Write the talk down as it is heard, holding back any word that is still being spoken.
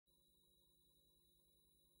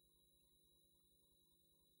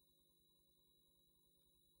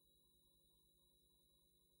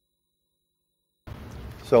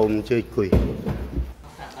សូមអញ្ជើញគួយ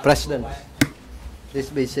President, please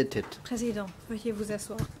be seated. Président, veuillez vous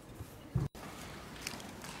asseoir.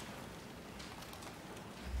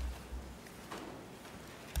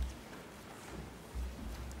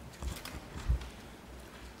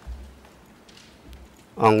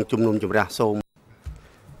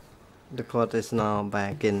 The court is now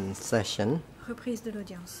back in session. Reprise de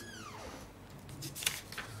l'audience.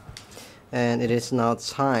 And it is now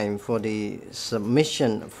time for the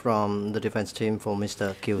submission from the defense team for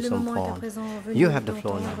Mr. Kyu Le moment est à Sompong. présent venu You have the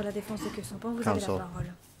floor d'entendre now. la défense de Kyu Sompong. Vous Counsel. avez la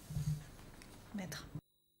parole. Maître.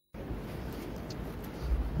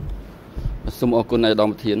 សូមអរគុណអាយដាម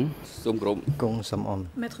ប្រធានសូមគោរព Kung Samon.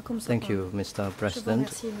 Maître Kum Thank Sompong. you, Mr. Je vous President.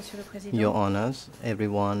 remercie, Monsieur le Président. Your honors,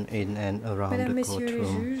 everyone in and around Mesdames, the Messieurs les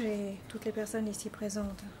courtroom. juges et toutes les personnes ici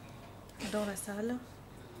présentes dans la salle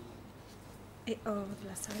et hors de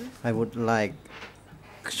la salle, I would like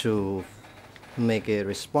to make a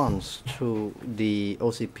response to the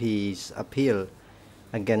OCP's appeal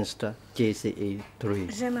against JCE 3.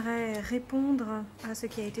 j'aimerais répondre à ce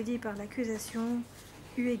qui a été dit par l'accusation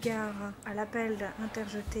eu égard à l'appel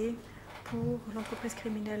interjeté pour l'entreprise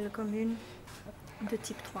criminelle commune de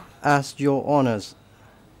type 3. As your honors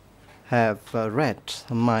have read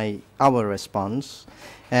our response,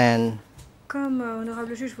 and Comme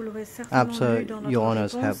honorable juge, vous l'aurez certainement after lu dans your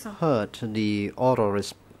notre honors have réponse, heard the oral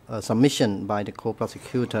submission by the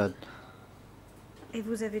co-prosecutor, et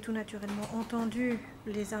vous avez tout naturellement entendu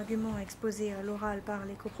les arguments exposés à l'oral par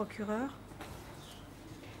les coprocureurs,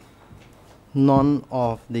 none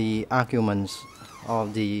of the arguments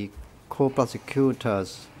of the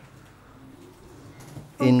co-prosecutors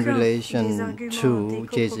in Aucun des relation arguments to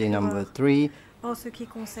des JCE number coprocureurs 3 en ce qui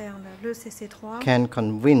concerne le CC3 can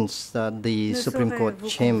convince the ne Supreme saurait Court vous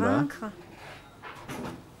chamber convaincre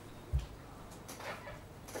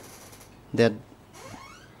that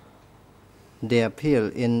the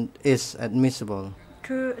appeal is admissible.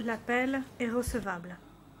 que l'appel est recevable.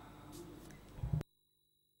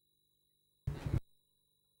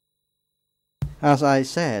 As I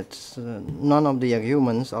said, none of the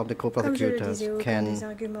arguments of the Comme je le co-prosecutors disais, aucun can des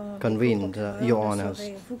arguments des convince coprocureurs your ne honors,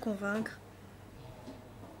 saurait vous convaincre,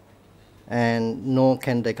 and nor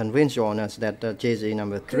can they convince your honors that JCE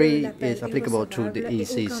number que 3 l'appel is est applicable to recevable, the et aucun des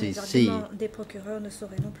ECCC. arguments des procureurs ne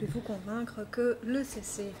saurait non plus vous convaincre que le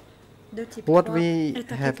CC de type What 3 we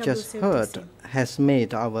est have applicable au just CEPC. heard has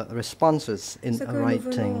made our responses in Ce que nous venons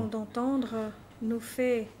writing d'entendre nous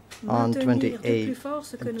fait on maintenir de plus 28 fort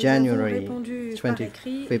ce que nous avons January répondu par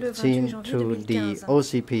écrit le 28 2015 janvier to the 2015.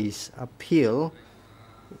 OCP's appeal,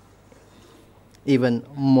 even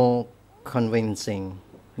more convincing.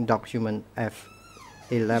 Document Je F11/1.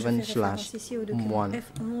 fais référence ici au document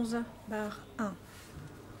F11/1.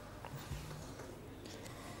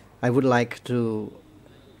 I would like to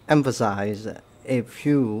emphasize a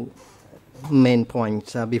few main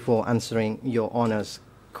points before answering your honors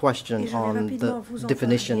question Et je vais on rapidement the vous en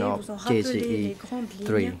definition parler, of vous en rappeler les JCE grandes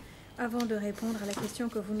 3. lignes avant de répondre à la question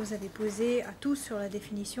que vous nous avez posée à tous sur la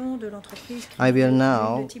définition de l'entreprise I will criminelle now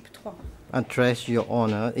commune de type 3. Address your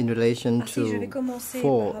honor in relation Ainsi, je vais to commencer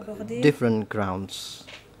 4 par aborder different grounds.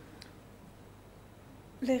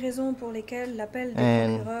 les raisons pour lesquelles l'appel des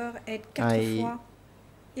And procureurs est 4 I fois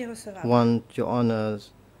irrecevable. Want your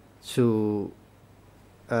honors to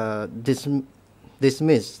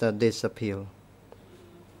dismiss this appeal.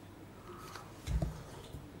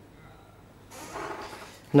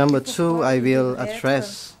 Number two, I will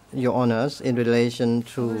address your honors in relation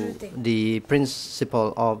to the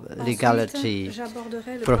principle of legality, Ensuite,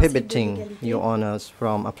 j'aborderai le prohibiting principe de your l'égalité honors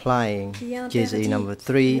from applying qui JCE interdit number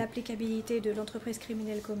 3 l'applicabilité de l'entreprise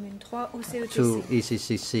criminelle commune 3 au CETC. to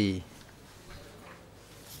ECCC.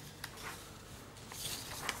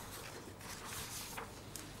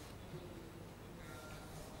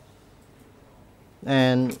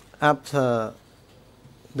 And after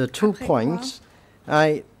the 2 Après points,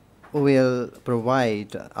 I will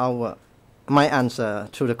provide my answer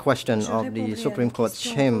to the question Je of répondrai the à Supreme la Court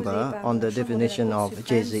question chamber posée par on la the Chambre de la definition Cour of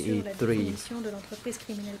suprême JCE sur la 3. définition de l'entreprise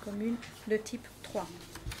criminelle commune de type 3.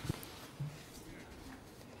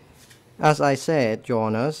 As I said, Your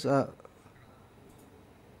Honors,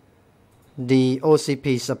 the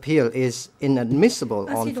OCP's appeal is inadmissible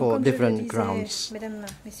Ainsi, on donc, 4 comme je le different disais, grounds. Mesdames,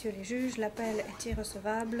 Messieurs les juges, l'appel est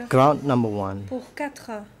irrecevable Ground number 1, pour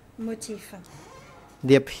 4 motifs.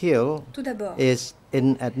 the appeal Tout d'abord, is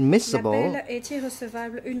inadmissible l'appel est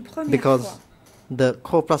irrecevable une première because fois the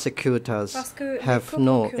co-prosecutors parce que les have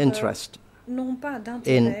no coprocureurs interest n'ont pas in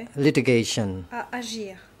d'intérêt litigation. à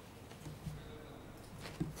agir.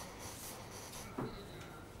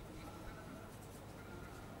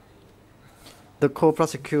 The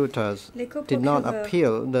co-prosecutors Les did not coprocureurs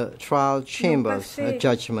appeal the trial n'ont pas chamber's fait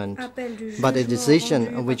judgment, appel du but a jugement decision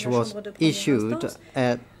rendu which par la was chambre de première issued instance,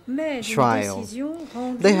 at mais d'une trial. décision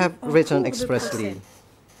rendue They have en written cours de expressly procès.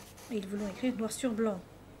 Et ils voulaient écrire noir sur blanc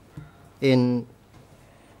in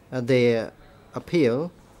their appeal,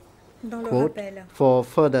 dans leur quote, appel. for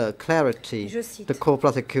further clarity, Je cite. the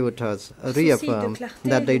co-prosecutors Souci de reaffirm clarté,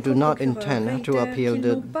 that they les do not coprocureurs intend to réitèrent appeal qu'ils the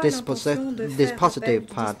n'ont pas l'intention de faire dispositive appel du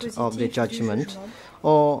part of the dispositif du judgment jugement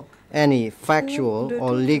or any ou factual de or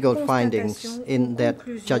toute legal findings constatation in ou that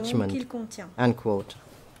conclusion judgment, qu'il contient. unquote.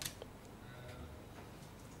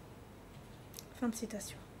 Fin de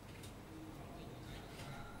citation.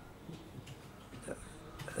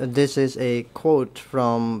 This is a quote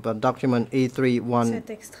from the document Cet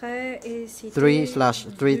extrait est cité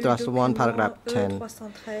 3/3/1, paragraph 10.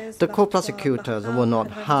 The co-prosecutors were not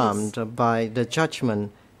harmed by the judgment.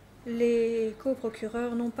 Les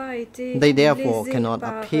coprocureurs n'ont pas été They therefore lésés cannot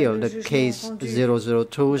par appeal le the jugement case rendu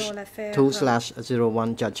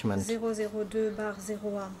 002/01 judgment.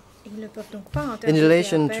 002/01. Ils ne peuvent donc pas In interjeter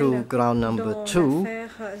relation appel to ground number dans 2, l'affaire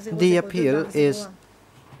the appeal 002/01. is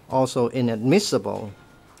also inadmissible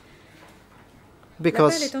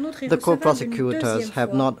because est en outre the irrecevable co-prosecutors une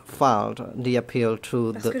have deuxième not filed the appeal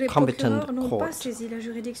to Parce que the les competent procureurs n'ont pas court. saisi la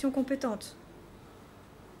juridiction compétente.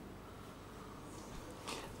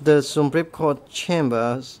 The Supreme Court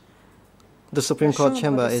chamber La chambre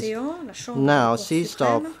is d'océan, la chambre now de Cour ceased of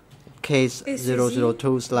suprême, case est saisie de l'affaire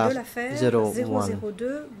 002/01.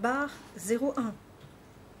 002/01.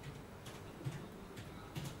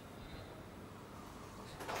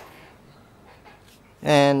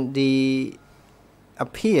 And the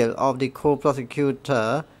appeal of the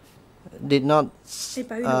co-prosecutor did not Et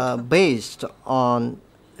pas une autre. based on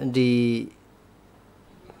the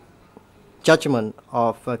judgment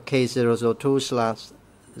of case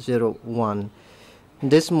 002/01.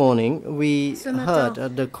 This morning, we Ce matin, heard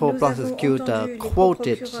the nous co-prosecutor avons entendu les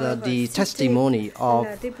quoted coprocureurs the citer testimony of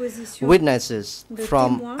la déposition witnesses de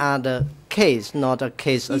from témoins other case, not a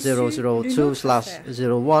case issus d'une autre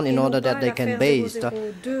 002/01, in et order non pas that they can l'affaire base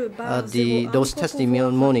 002/01 those pour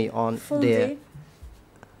testimony pouvoir on fonder- their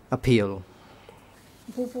appeal.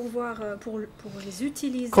 pour pouvoir pour les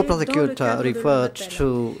utiliser dans le Co-prosecutor cadre de leur referred appel.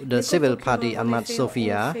 to the Les civil coprocureurs, party en Ahmad effet,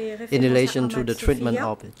 Sophia ont fait in référence relation à to Ahmad the treatment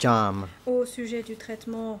Sophia of JAM. au sujet du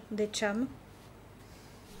traitement des CHAM.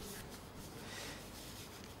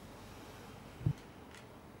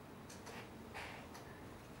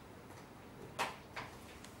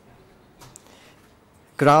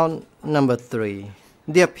 Ground number 3.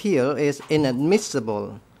 The appeal is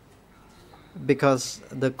inadmissible because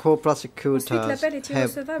the Ensuite, co-prosecutors l'appel est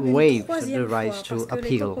have irrecevable une waived the troisième fois right parce to que les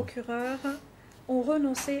appeal. coprocureurs ont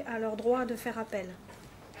renoncé à leur droit de faire appel.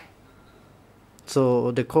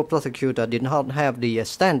 So the co-prosecutor did not have the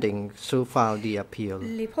standing to file the appeal.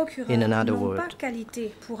 Les procureurs In another n'ont word, pas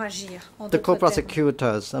qualité pour agir. En the d'autres termes,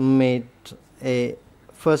 co-prosecutors made a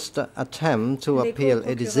first attempt to les appeal a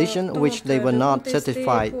coprocureurs decision which they tentent were de not contester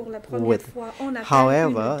satisfied pour la première with. fois en appel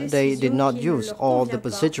However, une they did décision not qui ne use leur all the convient pas,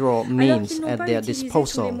 procedural alors means qu'ils n'ont at pas their utilisé tous les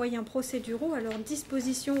disposal. moyens procéduraux à leur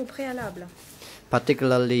disposition au préalable.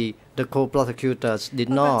 Particularly, the co-prosecutors did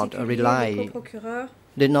En not particulier, les rely, coprocureurs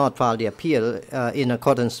did not file the appeal in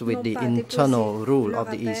accordance with n'ont the pas internal déposé rule leur of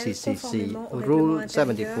the appel ECCC. conformément au Rule règlement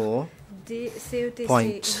 74. des CETC.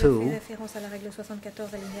 Point Je two. fais référence à la règle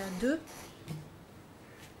 74 alinéa 2.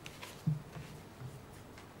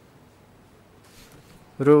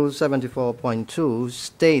 Rule 74.2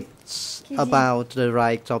 states Qui dit about the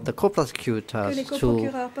rights of the Que co-prosecutors les to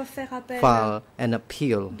coprocureurs peuvent faire appel file an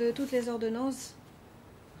appeal de toutes les ordonnances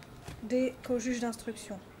des co-juges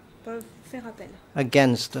d'instruction. Peuvent faire appel.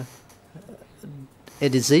 against a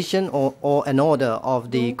decision or an order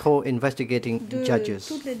of the Donc, co-investigating De judges.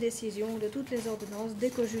 toutes les décisions, de toutes les ordonnances des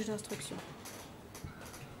co-juges d'instruction.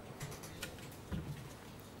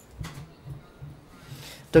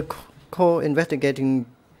 The co-investigating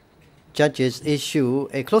judges issue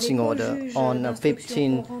a closing Les order co-juges on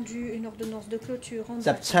d'instruction ont 15 rendu une ordonnance de clôture en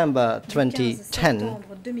date September du 15 2010, septembre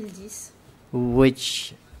 2010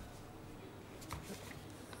 which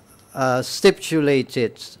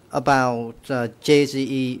stipulated about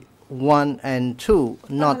JCE 1 and 2, par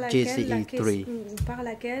not laquelle la JCE 3. par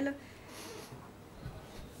laquelle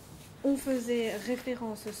on faisait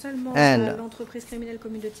référence seulement And à l'entreprise criminelle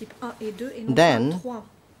commune de type 1 et 2 et non then, pas 3.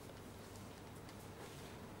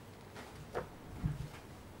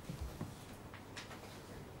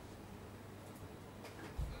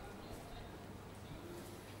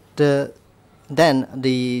 Then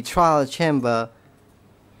the trial chamber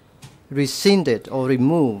rescinded or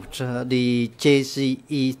removed the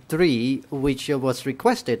JCE3, which was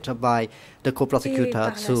requested by the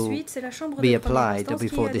co-prosecutor to be applied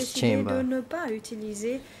before this chamber.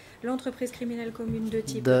 L'entreprise criminelle commune de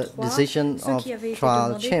type The 3, decision ce of qui avait été trial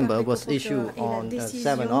demandé chamber par les was issued co-procureurs, et la on 7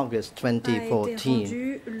 décision August a été 2014.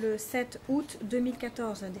 rendue le 7 août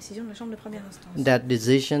 2014, décision de la Chambre de première instance. That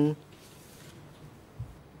decision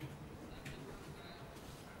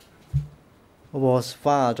was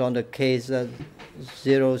filed on the case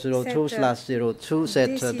 002/02,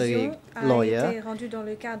 said the lawyer,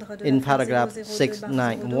 in paragraph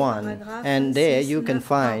 691. And there you can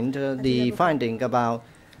find the finding about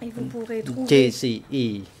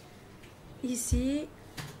JCE. Ici,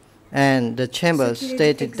 and the chamber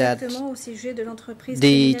stated that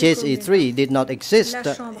the JCE3 did not exist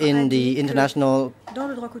in the international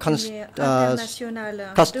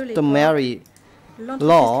customary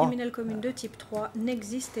law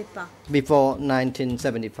before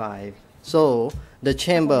 1975. So the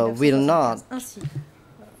chamber will not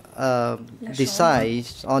decide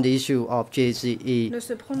on the issue of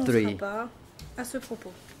JCE3.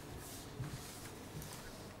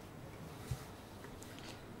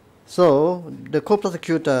 So the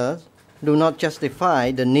co-prosecutors do not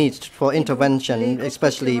justify the need for intervention,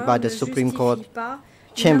 especially by the Supreme Court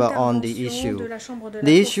chamber on the issue.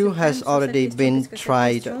 The issue has already been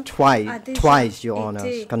tried twice, Your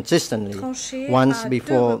Honors, consistently, once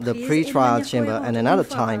before the pre-trial chamber and another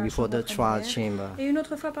time before the trial chamber.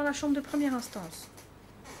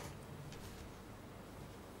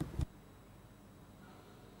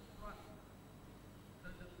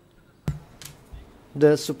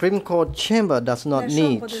 The Supreme Court chamber does not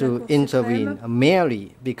need to intervene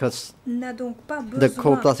merely because the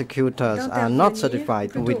co-prosecutors are not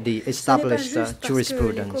satisfied with the established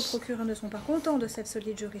jurisprudence. Les co-procureurs ne sont pas contents de cette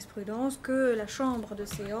solide jurisprudence que la Chambre de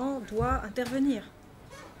séance doit intervenir.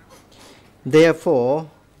 Therefore,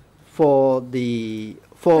 for the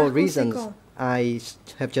four reasons I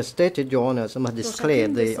have just stated, Your Honors must declare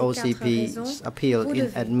the OCP's appeal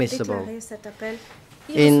inadmissible.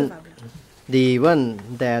 In the one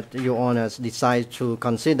that Your Honors decide to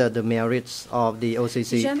consider the merits of the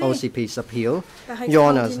OCP's appeal, Your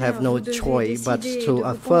Honors have no choice but to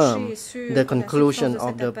affirm the conclusion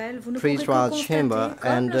of the pre-trial chamber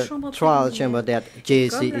and the trial chamber that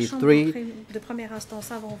JCE3 de première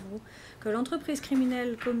instance avant vous, que l'entreprise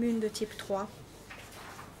criminelle commune de type 3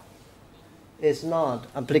 is not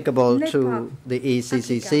applicable to the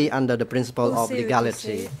ECCC under the principle of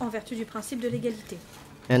legality. En vertu du principe de l'égalité.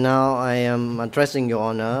 And now I am addressing Your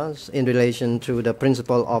Honors in relation to the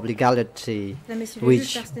principle of legality,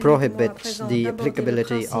 which prohibits the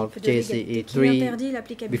applicability of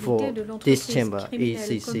JCE3 before this chamber,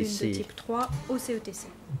 ECCC.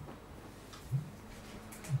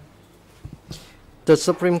 The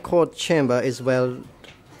Supreme Court chamber is well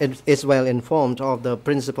informed of the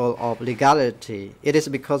principle of legality. It is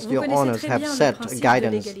because Your Honors have set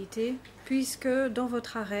guidance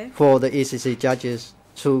for the ECC judges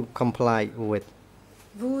to comply with.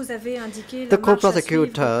 The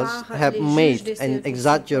co-prosecutors have made an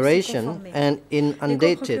exaggeration and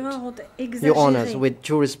inundated Your Honors with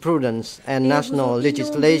jurisprudence and national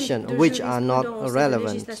legislation which are not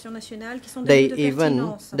relevant. They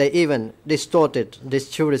even distorted this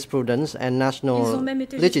jurisprudence and national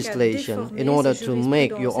legislation in order to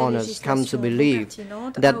make Your Honors come to believe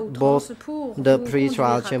that both the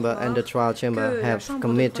pre-trial chamber and the trial chamber have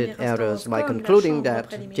committed errors by concluding that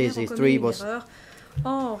JC3 was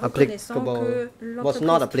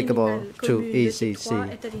not applicable to ECC.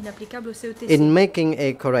 In making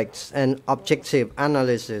a correct and objective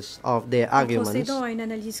analysis of their arguments,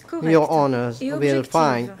 Your Honors will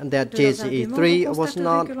find that JCE3 was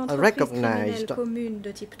not recognized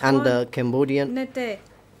under Cambodian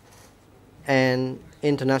and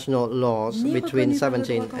international laws between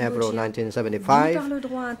 17 April 1975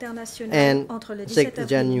 and 6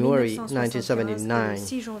 January 1979.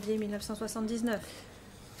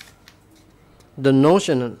 The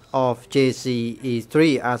notion of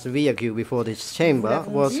JCE3 as vehicle before this chamber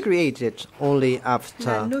was created only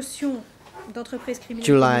after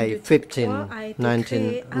July 15,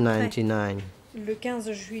 1999. Le 15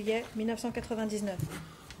 juillet 1999.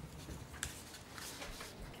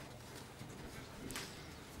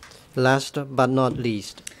 Last but not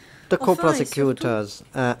least, the co-prosecutors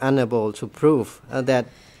are unable to prove that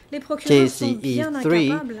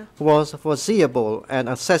JCE3 was foreseeable and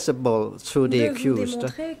accessible to the accused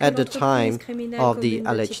at the time of the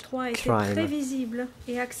alleged crime.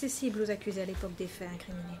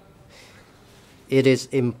 it is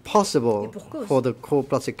impossible for the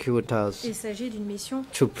co-prosecutors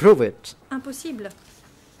to prove it. Impossible.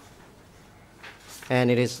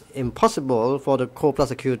 And it is impossible for the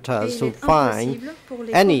co-prosecutors to find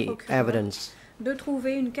any evidence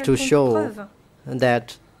to show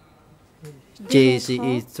that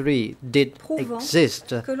JCE3 did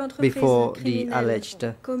exist before the alleged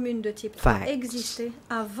facts.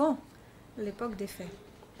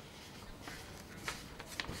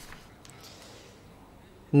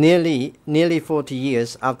 Nearly 40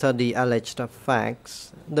 years after the alleged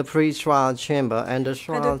facts, the pre-trial chamber and the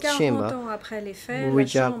trial chamber,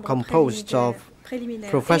 which are composed of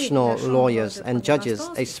professional lawyers and judges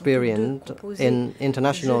experienced in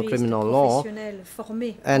international criminal law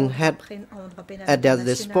and had at their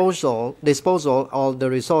disposal all the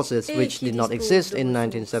resources which did not exist in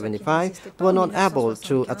 1975, were not able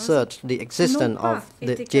to assert the existence of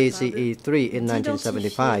the JCE3 in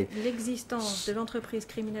 1975.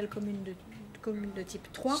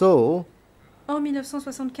 So,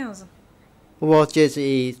 was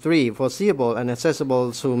JCE3 foreseeable and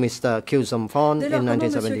accessible to Mr. Khieu Samphan in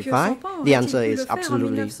 1975? The answer is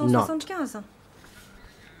absolutely not.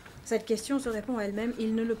 Cette question se répond à elle-même,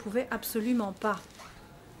 il ne le pouvait absolument pas.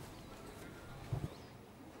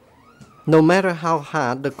 No matter how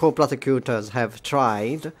hard the co-prosecutors have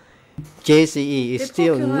tried, JCE is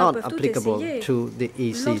still not applicable to the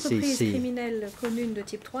ECCC. L'entreprise criminelle commune de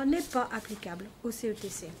type 3 n'est pas applicable au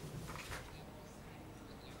CETC.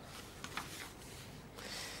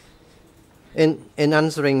 In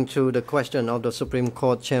answering to the question of the Supreme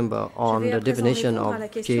Court chamber on the definition of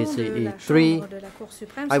JCE3,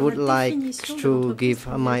 I would like to give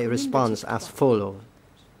my response as follows.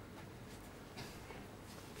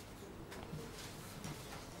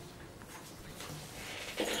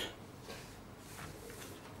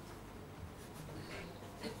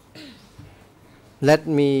 Let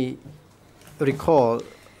me recall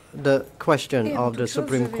the question of the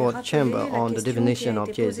Supreme Court chamber on the definition of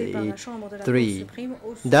JCE3.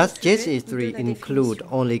 Does JCE3 include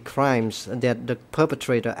only crimes that the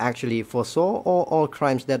perpetrator actually foresaw, or all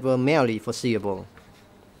crimes that were merely foreseeable?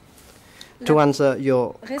 To answer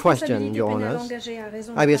your question, Your Honors,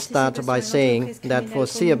 I will start by saying that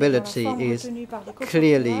foreseeability is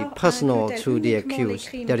clearly personal to the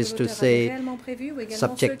accused, that is to say,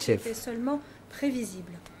 subjective.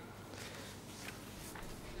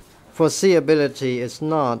 Foreseeability is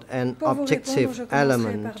not an objective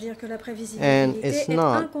element, and it's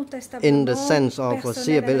not in the sense of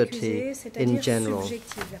foreseeability in general.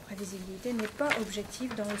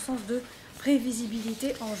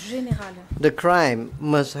 The crime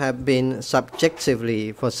must have been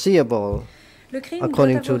subjectively foreseeable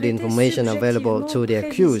according to the information available to the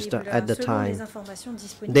accused at the time.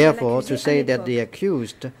 Therefore, to say that the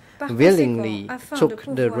accused willingly took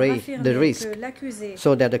the risk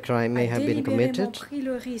so that the crime may have been committed,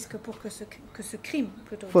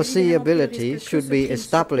 foreseeability should be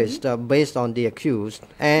established based on the accused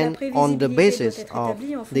and on the basis of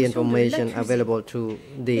the information available to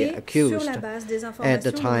the accused at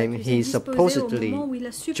the time he supposedly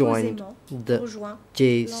joined the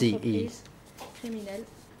JCE.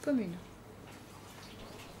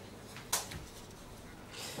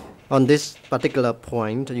 On this particular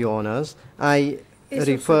point, Your Honors, I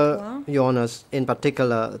refer Your Honors in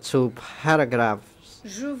particular to paragraphs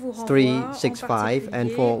 365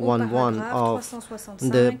 and 411 of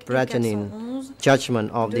the Brajanin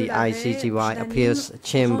judgment of the ICTY Appeals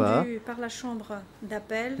Chamber,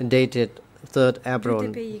 dated 3rd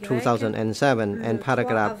April 2007, and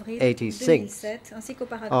paragraph 86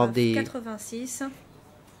 of the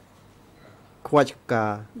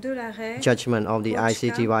Kwajka judgment of the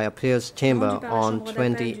ICTY Appeals Chamber on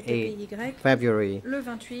 28 February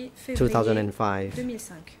 2005.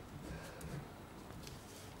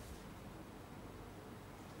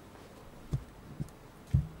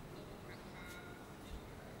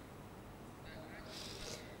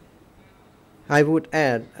 I would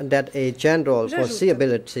add that a general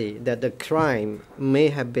foreseeability that the crime may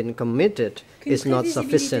have been committed is not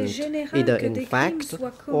sufficient either in fact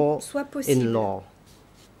or in law.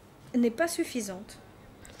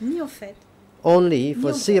 Only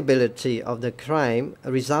foreseeability of the crime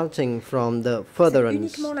resulting from the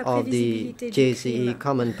furtherance of the JCE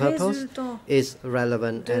common purpose is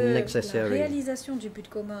relevant and necessary.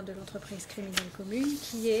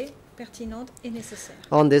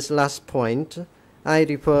 On this last point, I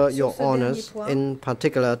refer Your Honors in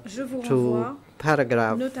particular to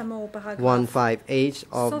paragraph 158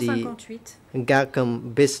 of the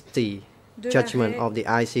Gacum Bisti judgment of the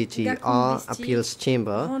ICTR Appeals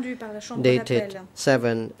Chamber dated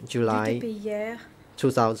 7 July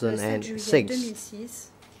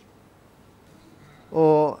 2006.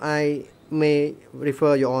 Or I may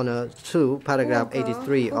refer Your Honor to paragraph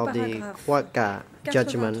 83 of the Quagga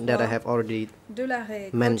judgment that I have already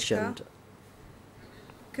mentioned.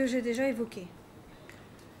 Que j'ai déjà évoqué.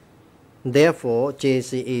 Therefore,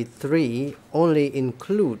 JCE 3 only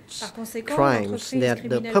includes crimes that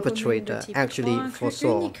the perpetrator actually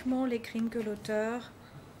foresaw. Uniquement les crimes que l'auteur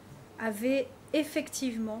avait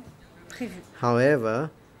effectivement prévus.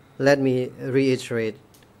 However, let me reiterate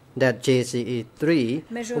that JCE 3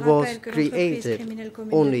 was created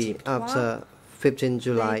only after 15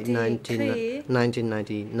 July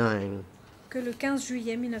 1999. Que le 15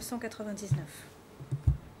 juillet 1999.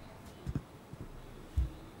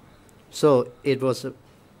 So it was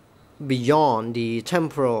beyond the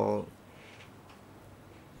temporal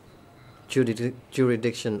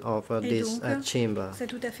jurisdiction of this chamber. C'est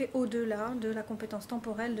tout à fait au-delà de la compétence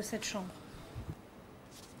temporelle de cette chambre.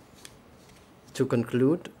 To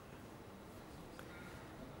conclude,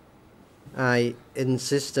 I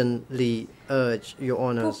insistently urge Your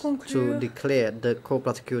Honors to declare the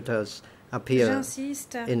co-prosecutor's appeal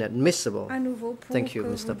inadmissible. À nouveau pour Thank you, que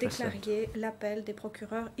Mr. vous President. déclariez l'appel des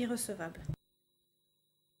procureurs irrecevable.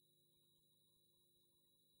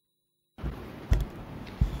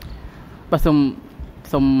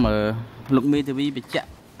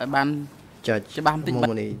 Judge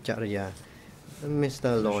Momoni Chariya.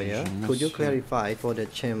 Mr. Lawyer, could you clarify for the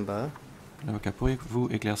chamber L'avocat, pourriez-vous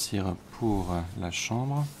éclaircir pour la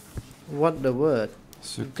Chambre what the word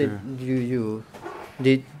did you use?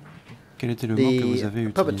 Did quel était le mot que vous avez the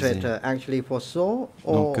utilisé? perpetrator actually foresaw,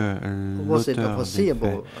 or Donc, was it l'auteur des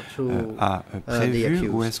foreseeable faits to a the prévu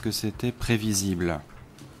ou accused? est-ce que c'était prévisible?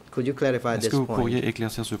 Could you clarify Est-ce this que vous point? pourriez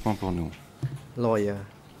éclaircir ce point pour nous? Lawyer.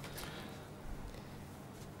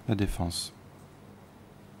 La défense.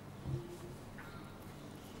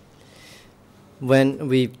 When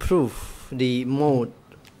we prove the mode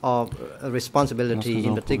of responsibility,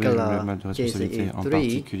 in Lorsque nous prouvons le particular mode de responsabilité, en JCE 3,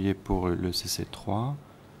 particulier pour le CC3,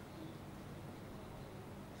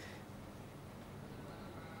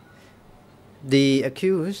 the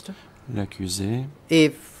accused, l'accusé,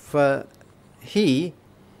 if he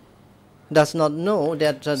does not know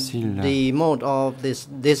that the mode of this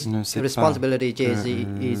ne sait responsibility pas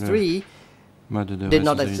JCE 3 mode de did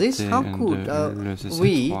not exist, how could le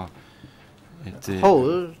we CC3 était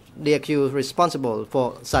hold the accused responsible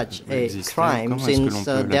for such a crime, since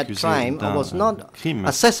that crime was not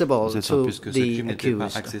accessible to the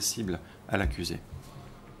accused? accessible à l'accusé.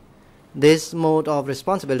 This mode of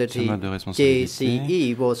responsibility, Ce mode de responsabilité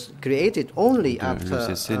JCE, was created only after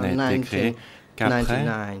le CC n'a été créé qu'après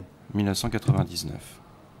 1999.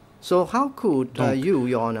 So how could Donc, you,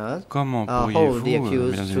 Your Honor, comment hold the pourriez-vous,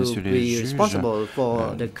 accused mesdames et to messieurs les be juges, responsible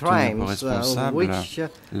for the tenir pour crimes responsable which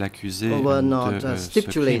l'accusé were de not ce crime,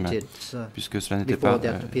 stipulated puisque cela n'était before pas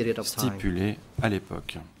that period of time? stipulé à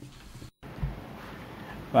l'époque.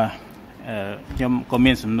 ខ្ញុំក៏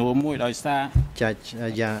មានសំណួរមួយដោយសារ Judge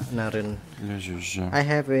Yanarin, Le juge. I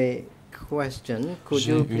have a question. Could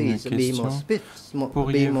J'ai you une please be more, question. be more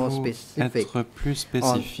Pourriez-vous specific être plus on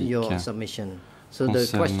spécifique your submission? So the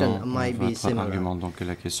concernant question might be votre argument? similar. Donc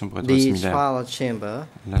la question pourrait être The similaire. trial chamber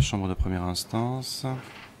La chambre de première instance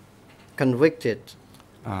convicted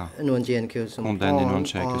a Nguyen Chien Kyu condamné Nguyen Sampong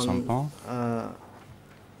Chien Kyu Sampong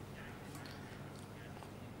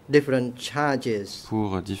different charges,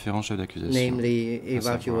 pour différents chefs d'accusation, namely à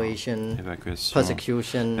savoir evacuation, évacuation,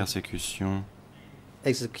 persecution, persécution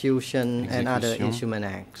execution, and other exécution inhuman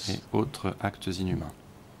acts. et autres actes inhumains.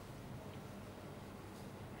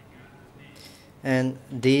 And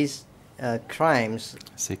these crimes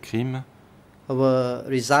Ces crimes were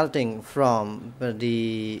resulting from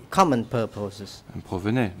the common purposes.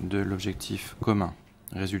 provenaient de l'objectif commun,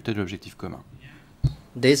 résultaient de l'objectif commun.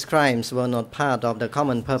 These crimes were not part of the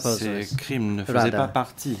common purposes. Ces crimes ne faisaient pas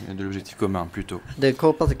partie de l'objectif commun, plutôt. The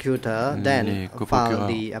co-prosecutor Les then filed coprocureurs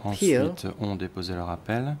the appeal ensuite ont déposé leur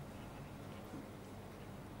appel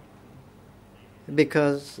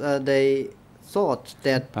because they thought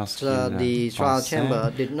that parce the qu'ils trial pensaient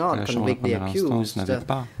chamber did que not la chambre de convict the première instance accused n'avait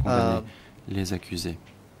pas condamné les accusés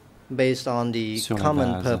based on the sur la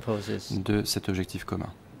common base purposes. de cet objectif commun.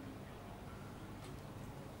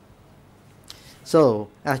 So,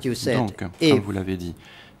 as you said, Donc, comme if vous l'avez dit,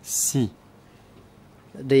 si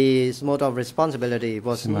this mode of responsibility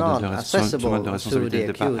was ce not mode de accessible to the responsabilité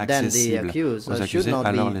n'était pas accused, then the accessible accused aux should accusés, not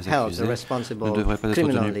alors be les held accusés ne responsible devraient pas être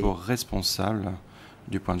tenus criminally. pour responsables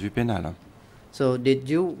du point de vue pénal. So did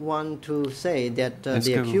you want to say that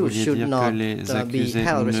the accused should not be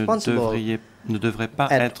held responsible ne devraient pas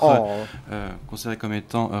être considérés comme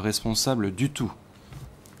étant responsables du tout?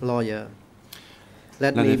 Lawyer,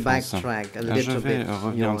 let me backtrack a little bit. Je vais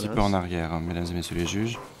revenir un petit peu en arrière, mesdames et messieurs les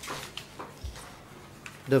juges.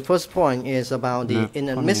 The first point is about the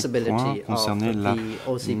inadmissibility of la the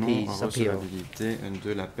OCP's appeal.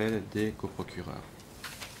 De l'appel des coprocureurs.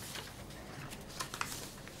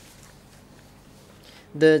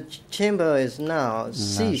 The chamber is now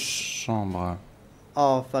seized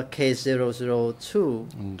of a case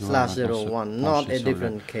 002/01, not a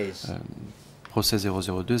different case. Procès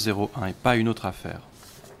 002-01 et pas une autre affaire.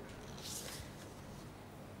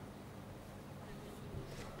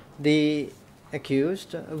 The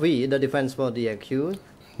accused, we, the defense for the accused,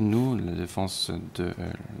 nous, la défense de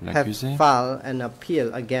l'accusé, have filed an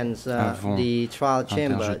appeal against the trial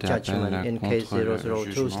chamber judgment in case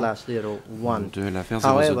 002/01. De l'affaire 002-01.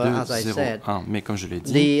 However, as I said, mais comme je l'ai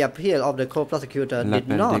dit, the appeal of the co-prosecutor did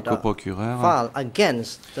not file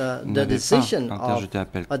against the decision of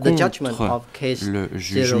the judgment of case le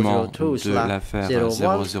jugement de l'affaire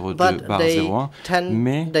 002/01,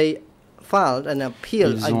 mais they filed an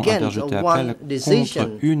appeal against one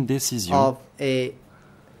decision une décision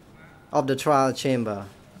of the trial chamber.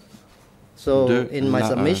 So in my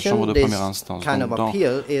submission, this kind of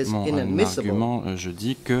appeal is inadmissible. Je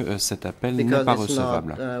dis que cet appel n'est pas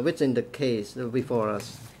recevable. Within the case before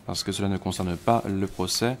us. Parce que cela ne concerne pas le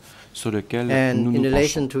procès sur lequel nous nous penchons.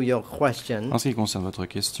 Relation to your question, en ce qui concerne votre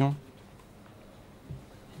question,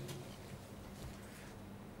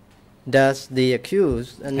 does the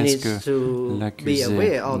accused needs to be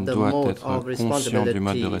aware of the mode of responsibility du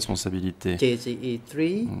mode de responsabilité JCE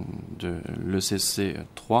 3 de l'ECC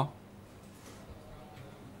 3?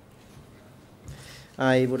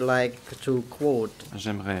 I would like to quote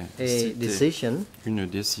J'aimerais a citer decision une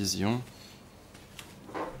décision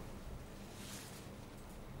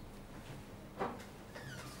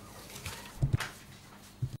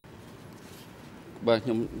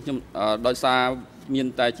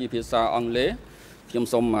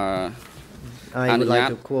I would like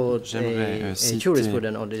to quote a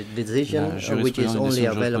jurisprudence or the decision which is only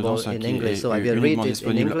available in English. So I will read it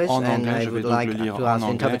in English, and I would like to ask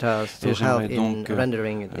interpreters to help in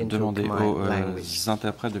rendering it into my language. aux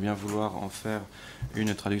interprètes de bien vouloir en faire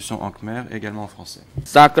une traduction en khmer, également en français.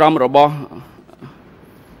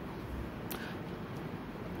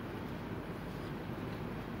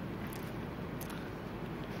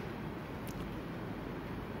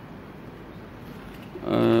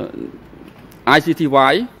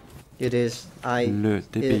 ICTY. It is le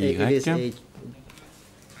TPY. It is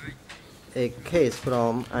a case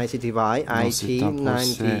from ICTY IT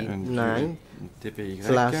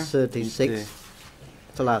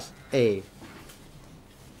 99/36/A.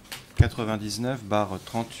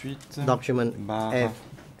 99/38. Document F.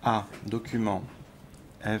 A. Document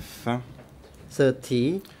F.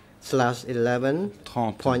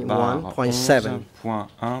 30/11.1.7.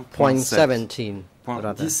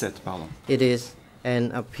 17, pardon. It is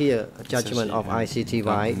an appeal judgment of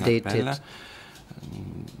ICTY dated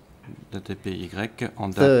de TPY en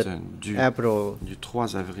date du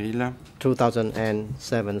 3 avril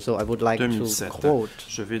 2007. So I would like 2007. to quote.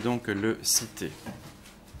 Je vais donc le citer.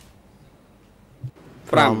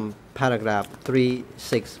 From paragraph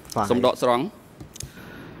 365.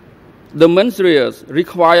 The materials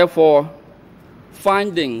required for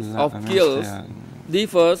findings of guilt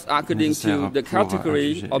differs according to the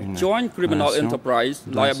category of joint criminal enterprise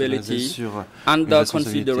liability under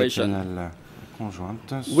consideration.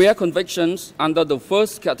 Where convictions under the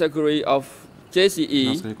first category of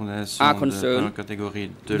JCE are concerned,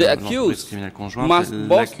 the accused must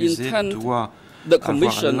both intend the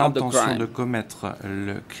commission of the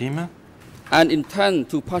crime and intend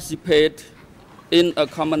to participate in a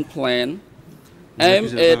common plan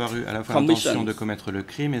aimed at commission. de commettre le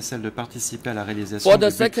crime et celle de participer à la réalisation du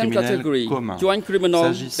but criminel commun. Joint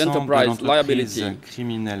criminal enterprise liability,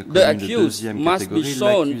 the accused must be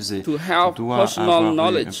shown to have personal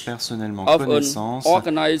knowledge of an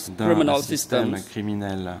organized criminal system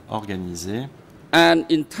organisé and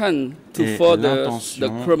intend to further the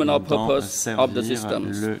criminal purpose of the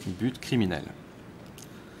system. Le but criminel.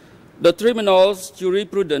 The tribunal's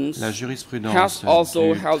jurisprudence has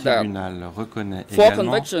also held that for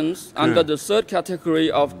convictions under the third category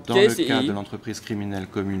of JCE,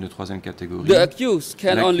 the accused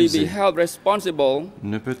can only be held responsible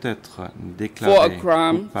for a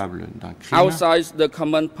crime outside the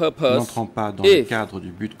common purpose if,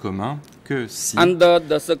 under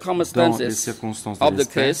the circumstances of the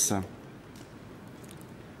case,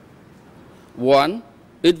 One,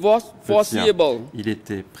 it was foreseeable il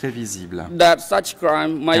était prévisible that such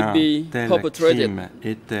crime might be tel perpetrated crime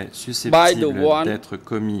était by the susceptible one d'être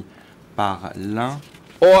commis par l'un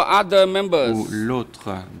or other members ou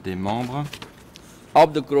l'autre des membres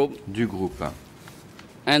of the group. du groupe.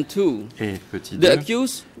 And two, Et petit the 2,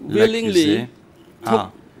 accused willingly l'accusé took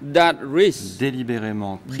a that risk.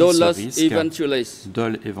 délibérément pris ce Dolus risque, eventualis.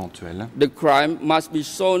 dol éventuel. The crime must be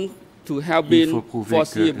shown to have Il been faut prouver que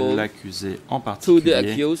foreseeable l'accusé en to the particulier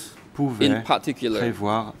accused pouvait in particular.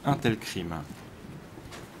 prévoir un tel crime.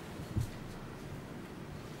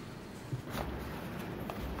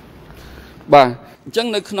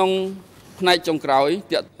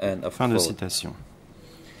 Fin de citation.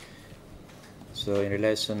 So in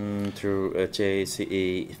relation to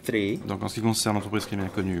JCE 3, donc en ce qui concerne l'entreprise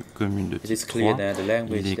criminelle commune de type 3,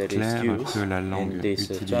 il est clair que la langue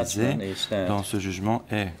utilisée dans ce jugement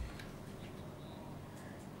est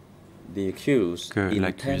que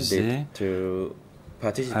l'accusé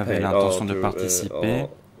avait l'intention de participer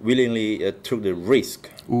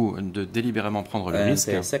ou de délibérément prendre le risque.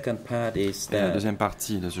 Et la deuxième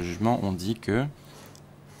partie de ce jugement, on dit que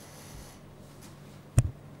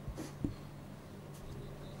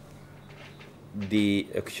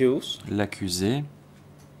l'accusé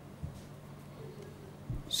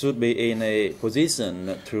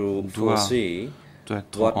doit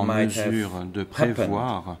être en mesure de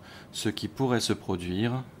prévoir ce qui pourrait se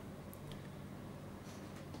produire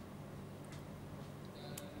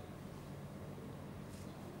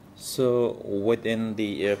So, within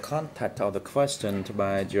the context of the question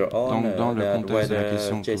by your donc, honor, dans le contexte de la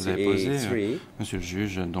question que vous avez posée, JCE3 Monsieur le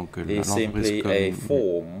juge, donc is simply a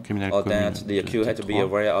form criminelle or commune that the accused had to be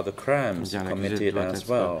aware of the crimes committed as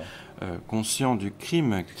well. Conscient du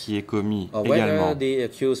crime qui est commis Or également. whether the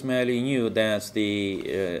accused merely knew that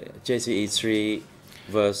the JCE3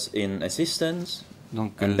 was in existence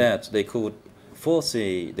Donc, and that they could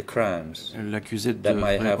foresee the crimes l'accusé that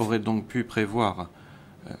might have aurait donc pu prévoir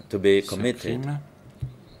to be ce committed. crime.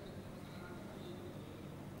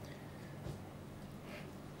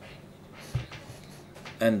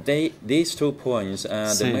 And these 2 points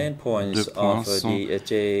are the main points of the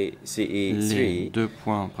JCE3. Les 2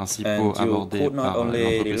 points principaux And you abordés could not par only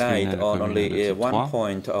l'entreprise rely criminelle on commune de only type 3. one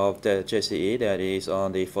point of the JCE, that is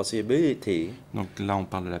on the foreseeability. Donc là, on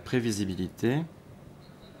parle de la prévisibilité.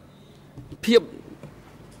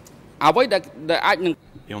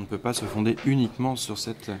 Et on ne peut pas se fonder uniquement sur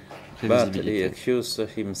cette But the prévisibilité. accused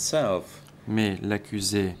himself Mais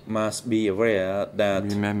l'accusé must be aware that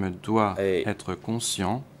lui-même doit être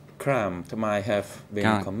conscient crime might have been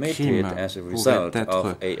qu'un committed crime as a pourrait result être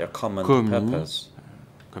of a common commis purpose.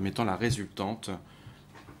 comme étant la résultante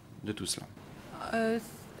de tout cela.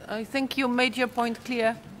 I think you made your point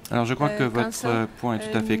clear. Alors je crois que votre point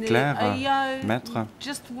est tout à fait clair, maître.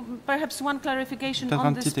 Peut-être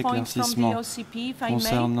un petit éclaircissement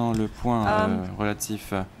concernant le point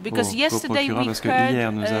relatif au procureur, parce que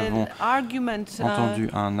hier nous avons entendu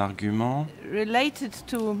un argument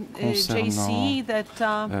concernant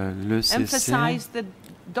le CC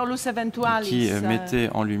qui mettait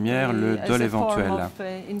en lumière le dol éventuel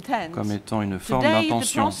comme étant une forme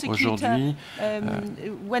d'intention. Aujourd'hui,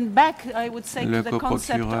 le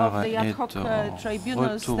coprocureur est retourné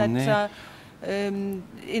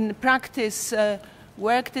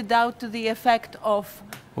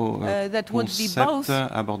au concept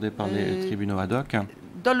abordé par les tribunaux ad hoc,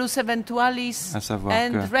 dolus eventualis à savoir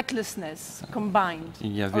and recklessness combined.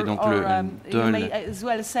 Il y avait donc le dol you may as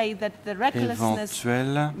well say that the recklessness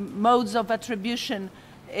éventuel modes of attribution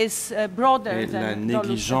is broader et la than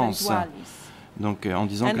négligence. dolus eventualis. Donc en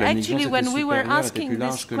disant And que la actually, négligence when était we were supérieure, était asking plus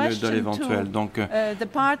large this que le dol question éventuel. to Donc the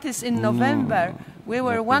parties in November, we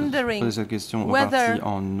were wondering cette question aux whether parties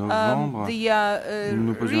en novembre. Nous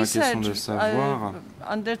nous posions la question de savoir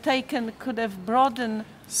undertaken could have broadened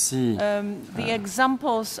si the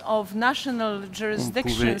examples of national on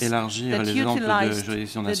jurisdictions pouvait élargir that les exemples de utilized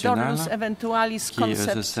juridictions the nationales dolus eventualis qui se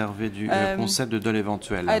concept servaient du concept de dol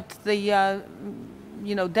éventuel. at the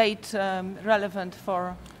date relevant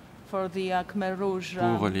for the Khmer Rouge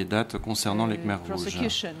pour les dates concernant les Khmer rouges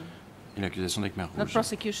prosecution. Et l'accusation des Khmer Not rouges.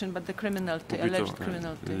 prosecution, but the criminality, alleged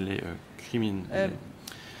criminality.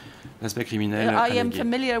 L'aspect criminel I am allégué.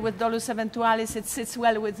 familiar with dolus eventualis. It sits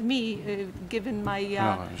well with me, given my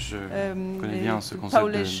Alors, je connais bien ce concept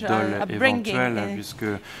Polish de dol upbringing éventuel puisque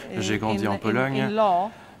j'ai grandi en Pologne. in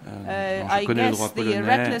law. Je connais le droit polonais et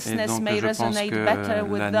donc je pense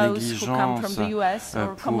que la négligence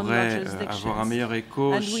pourrait avoir un meilleur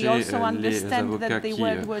écho chez les avocats qui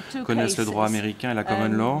connaissent le droit américain et la common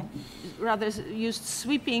law. rather used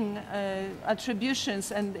sweeping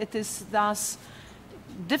attributions, and it is thus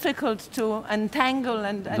difficult to untangle,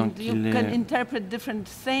 and you can interpret different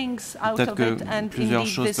things out of it, and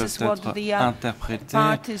indeed this is what the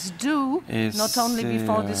parties do, not only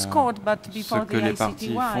before this court, but before the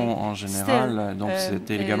ICTY. En général, donc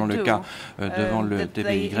c'était également le cas devant le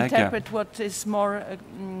TPY.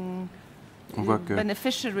 On voit que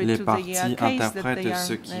les parties interprètent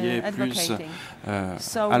ce qui est plus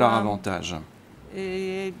à leur avantage.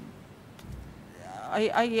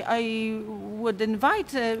 I would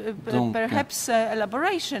invite perhaps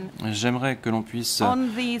elaboration. J'aimerais que l'on puisse on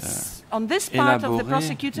this part of the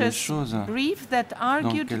prosecutor's brief that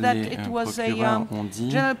argued that it was a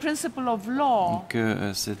general principle of law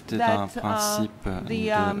que c'était un principe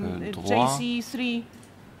de droit. JCE3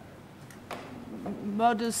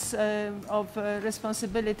 modus of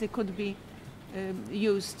responsibility could be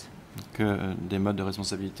used. Que des modes de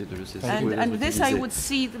responsabilité de l'ECC and this I would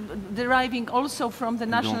see deriving also from the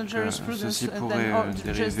national jurisprudence or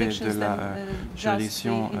jurisdictions than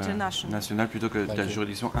juridiction nationale plutôt que de la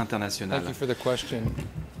juridiction internationale. Thank you for the question,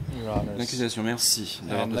 Your Honors. L'accusation, merci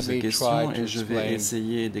d'avoir posé cette question et je vais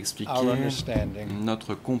essayer d'expliquer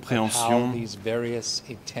notre compréhension de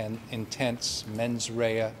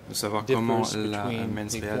savoir comment la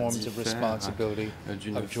mens rea diffère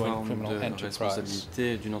d'une forme de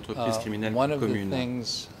responsabilité d'une entreprise criminelle commune.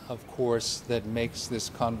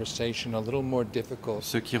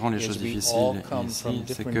 Ce qui rend les choses difficiles ici,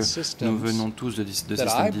 c'est que nous venons tous de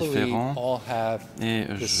systèmes différents et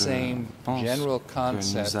je pense que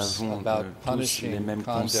nous avons tous les mêmes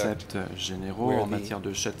concepts généraux en matière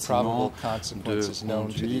de châtiment, de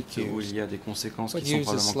conduite, où il y a des conséquences qui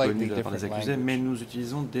sont probablement connues de la part des accusés, mais nous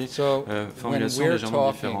utilisons des formulations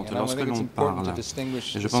légèrement différentes. Lorsque l'on parle,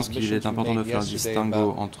 et je pense qu'il est important de faire le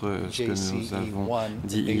distinguo entre ce que nous avons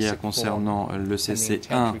dit hier concernant le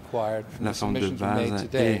CC1, la forme de base,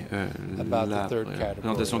 et la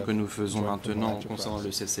présentation que nous faisons maintenant concernant le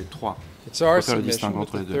CC3. Pour faire le distinguo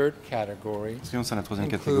entre les deux. Ce qui concerne la troisième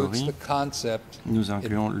catégorie, nous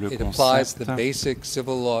incluons le concept,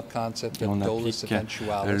 et on applique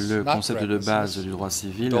le concept de base du droit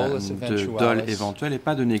civil de dol éventuel et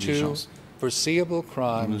pas de négligence.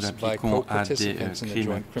 Nous appliquons à des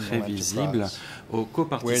crimes prévisibles aux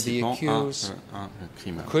coparticipants à un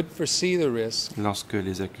crime. Lorsque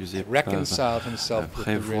les accusés peuvent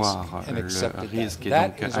prévoir le risque et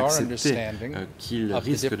donc accepter qu'ils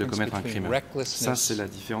risquent de commettre un crime. Ça, c'est la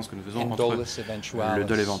différence que nous faisons entre le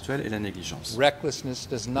dol éventuel et la négligence. La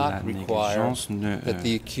négligence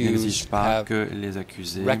n'exige pas que les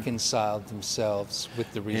accusés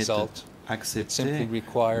accepter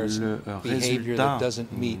le résultat de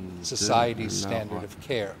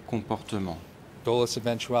leur comportement. Le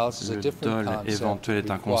dol éventuel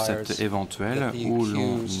est un concept éventuel où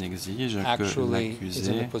l'on exige que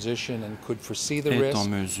l'accusé est en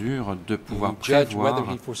mesure de pouvoir prévoir le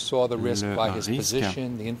risque de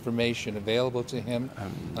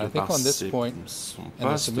par son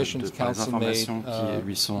poste, de par les informations qui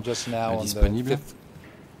lui sont disponibles.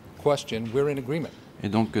 Et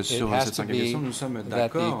donc, sur cette cinquième question, nous sommes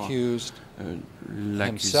d'accord.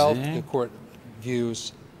 L'accusé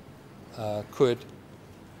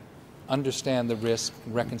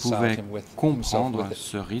pouvait comprendre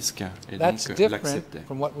ce risque et donc l'accepter.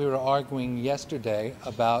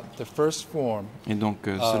 Et donc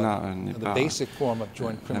cela n'est pas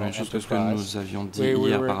la même chose que ce que nous avions dit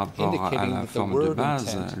hier par rapport à la forme de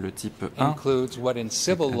base, le type 1,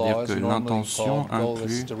 c'est-à-dire que l'intention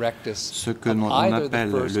inclut ce que l'on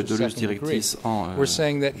appelle le dolus directis en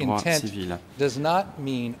droit civil.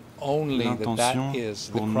 L'intention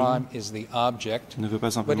pour nous ne veut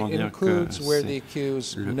pas simplement dire que c'est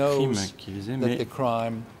le crime qui est visé, mais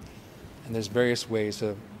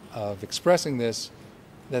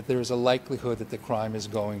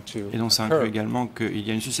et donc ça inclut également qu'il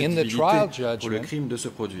y a une susceptibilité pour le crime de se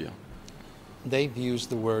produire.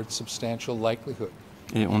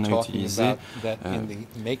 Et on a utilisé la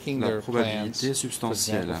probabilité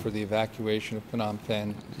substantielle.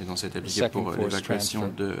 Et donc c'est appliqué pour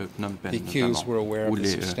l'évacuation de Phnom Penh, notamment, ou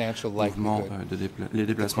les mouvements, les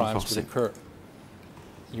déplacements forcés.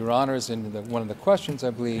 Et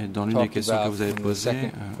dans l'une des questions que vous avez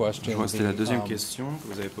posées, je crois que c'était la deuxième question que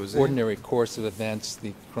vous avez posée, on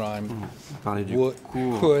parlait du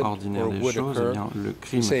cours ordinaire des choses, eh bien, le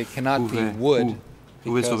crime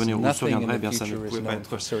pouvait survenir ou surviendrait, eh bien ça ne pouvait pas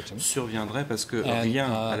être surviendrait parce que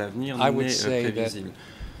rien à l'avenir n'est prévisible.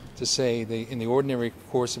 Et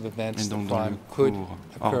donc dans le cours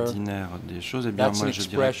ordinaire des choses, eh bien moi je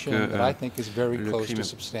dirais que le crime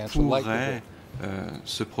pourrait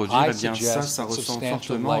se produire, eh bien ça ressemble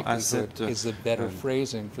fortement à cette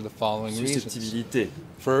susceptibilité.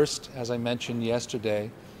 First, as I mentioned yesterday,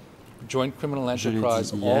 joint criminal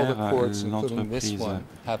enterprise, all the courts, including this one,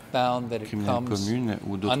 have found that it comes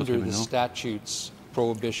under the statute's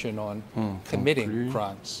prohibition on committing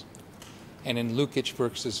crimes. And in Lukic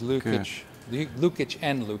versus Lukic,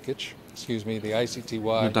 and Lukic, excuse me, the ICTY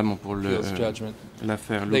notamment pour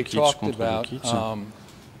l'affaire Lukic contre Lukic,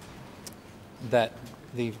 that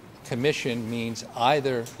the commission means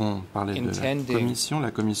either on parlait de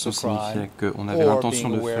la commission signifiait qu'on avait l'intention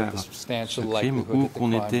de faire ce crime ou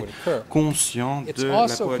qu'on était conscient de la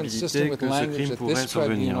probabilité que ce crime pourrait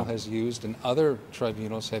survenir.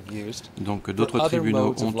 Donc d'autres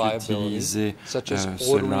tribunaux ont utilisé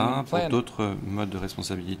cela pour d'autres modes de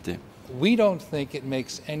responsabilité. We don't think it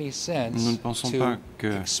makes any sense Nous ne pensons pas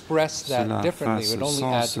que cela fasse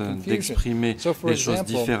sens d'exprimer les choses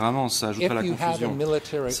différemment, ça ajouterait la confusion.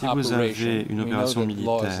 Si vous avez une opération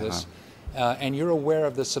militaire et que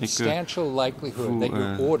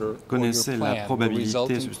vous connaissez la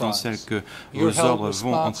probabilité substantielle que vos ordres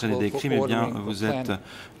vont entraîner des crimes, eh bien vous êtes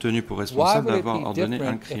tenu pour responsable d'avoir ordonné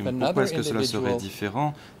un crime. Pourquoi est-ce que cela serait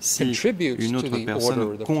différent si une autre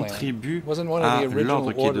personne contribue à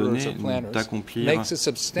l'ordre qui est donné d'accomplir une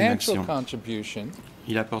action?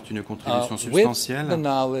 Il apporte une contribution substantielle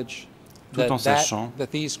tout en sachant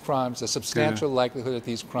qu'il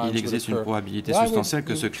existe une probabilité substantielle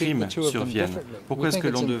que ce crime survienne. Pourquoi est-ce que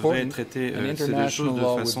l'on devrait traiter ces deux choses de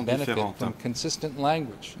façon différente?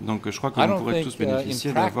 Donc je crois que nous pourrons tous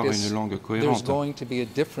bénéficier d'avoir une langue cohérente.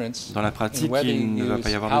 Dans la pratique, il ne va pas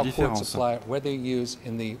y avoir de différence.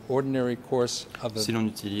 Si l'on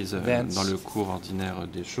utilise dans le cours ordinaire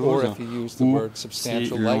des choses ou si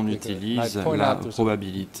l'on utilise la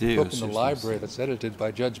probabilité substantielle.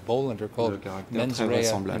 De caractère très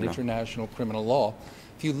vraisemblable.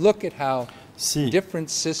 Si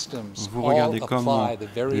vous regardez comment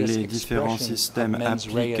les différents systèmes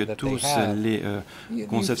appliquent tous les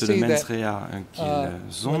concepts de mens rea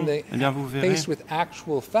qu'ils ont, eh bien vous verrez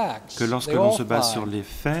que lorsque l'on se base sur les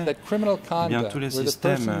faits, eh bien tous les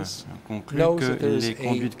systèmes concluent que les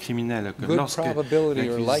conduites criminelles, que lorsque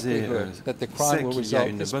l'accusé sait qu'il y a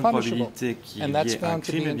une bonne probabilité qu'il y ait un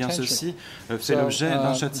crime, eh bien ceci fait l'objet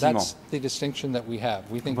d'un châtiment.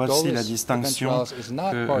 Voici la distinction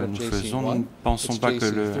que nous faisons. Nous ne pensons pas que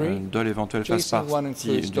le dol éventuel fasse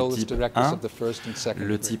partie du type 1.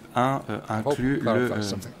 Le type 1 inclut le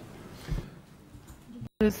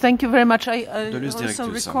Thank you very much. I dolus also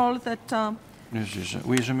directus. recall that Le juge.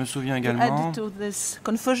 Oui, je me souviens également.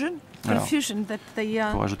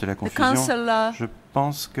 Pour ajouter la confusion, je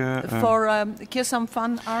pense que le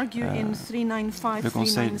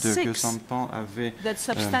Conseil de Kyosampan avait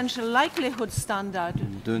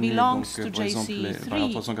donné, donc, par exemple, les valeurs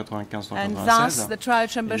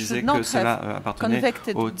 395-396, il disait que cela appartenait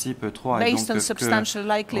au type 3 et donc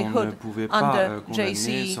qu'on ne pouvait pas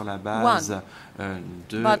condamner sur la base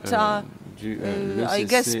du I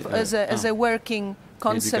guess as a working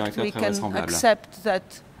concept we can accept that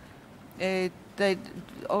the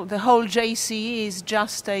whole JCE is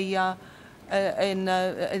just a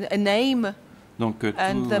name. Donc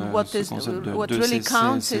and what really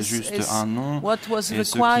counts is what was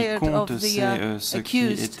required of the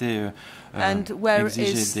accused and where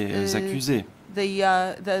is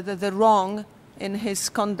the wrong in his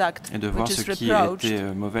conduct, et de voir which ce is qui était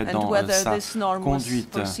mauvais dans sa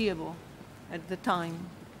conduite. At the time.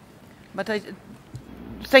 But I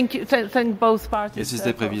thank both parties et si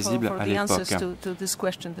c'était prévisible for à the answers l'époque. to this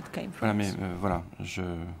question that came from voilà, mais voilà, je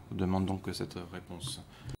vous demande donc cette réponse.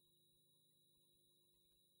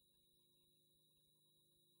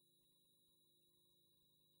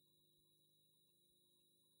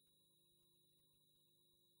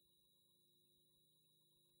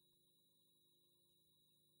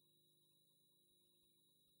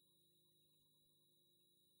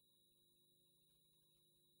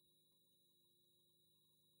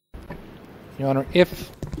 Your Honor, I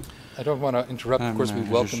don't want to interrupt, of course we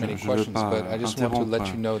welcome any questions, but I just want to let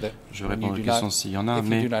you know that when you do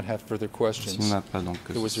not have further questions,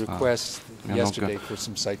 there was a request yesterday for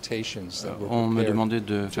some citations that were on me demandait prepared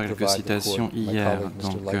de faire to quelques provide the citations court. My hier, colleague,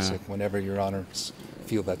 Mr. donc Lysak, whenever Your Honor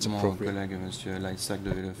feel that's mon appropriate. collègue M. Lysak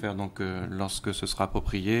devait le faire, donc lorsque ce sera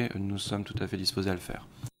approprié, nous sommes tout à fait disposés à le faire.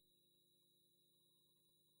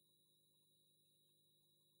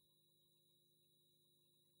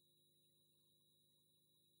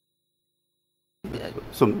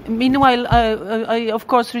 Meanwhile, I of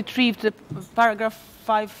course retrieved the paragraph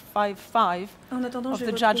 555 of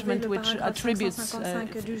the judgment, which attributes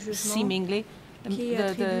seemingly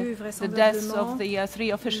the deaths of the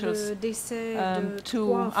three officials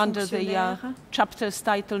under the chapter's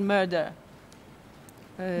title murder.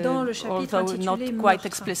 Although not quite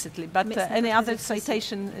explicitly, but any other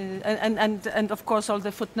citation, and of course all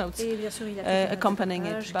the footnotes accompanying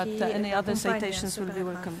it, but any other citations will be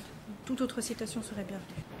welcome. Toute autre citation serait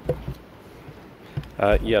bienvenue.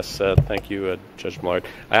 Yes, thank you, Judge Millard.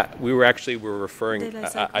 We were referring,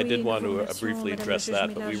 I did want to briefly address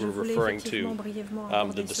that, but we were referring to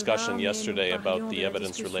the discussion yesterday about the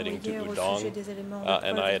evidence relating to Udong,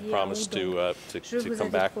 and I had promised to come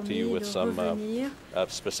back to you with some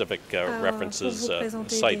specific references,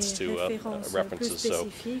 sites to references. So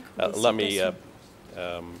let me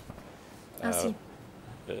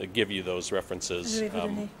give you those references.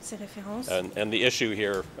 And the issue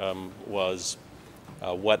here was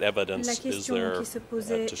what evidence is there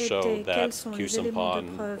to show that Khieu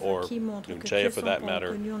Samphan, or Nuon Chea for that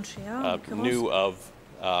matter, knew of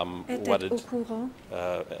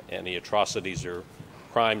any atrocities or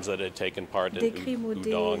crimes that had taken part in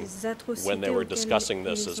Udong when they were discussing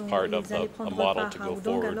this as part of a model to go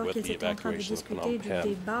forward with the evacuation of Phnom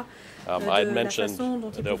Penh. I had mentioned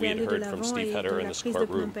that we had heard from Steve Heder in this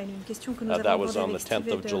courtroom. That was on the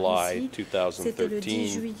 10th of July,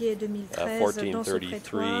 2013,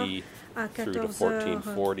 14:33 through to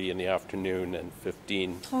 14:40 in the afternoon, and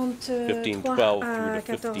 15:12 through to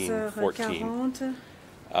 15:14.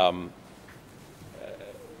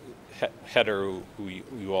 Heder, who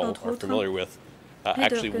you all are familiar with,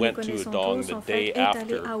 actually went to Udong the day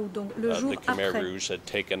after the Khmer Rouge had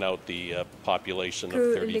taken out the population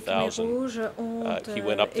of 30,000. He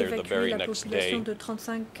went up there the very next day.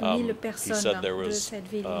 He said there was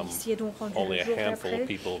only a handful of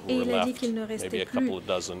people who were left, maybe a couple of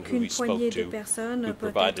dozen who he spoke to, who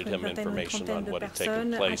provided him information on what had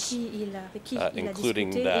taken place,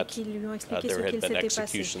 including that there had been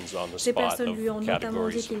executions on the spot of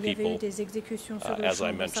categories of people. As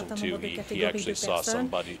I mentioned too, he actually saw some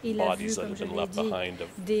bodies that had been left behind of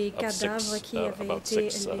about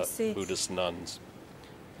six Buddhist nuns.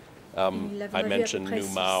 I mentioned Nu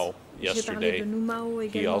Mao yesterday.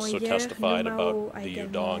 He also testified about the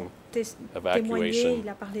Udong evacuation.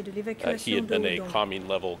 He had been a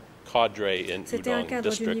commune-level cadre in Udong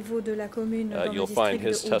district. You'll find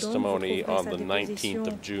his testimony on the 19th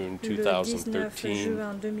of June 2013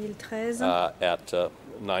 at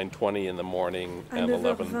 9:20 in the morning and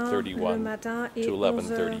 11:31 to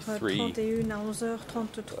 11:33.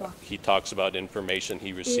 He talks about information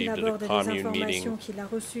he received at a commune meeting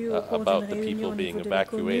about the people being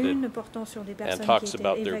evacuated, and talks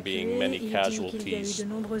about there being many casualties,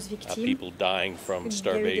 people dying from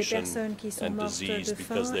starvation and disease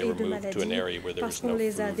because they were moved to an area where there was no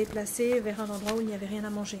food.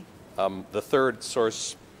 The third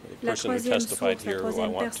source, person who testified here, who I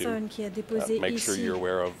want to make sure you're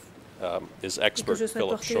aware of, is expert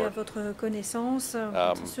Philip Short.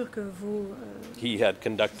 He had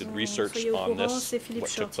conducted research on this, what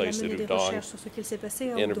took place at Udong,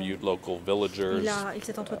 interviewed local villagers,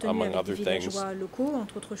 among other things,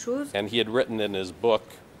 and he had written in his book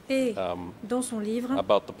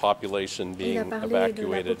about the population being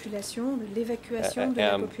evacuated,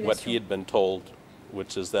 and what he had been told,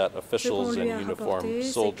 which is that officials and uniformed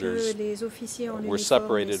soldiers were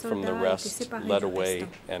separated from the rest, led away,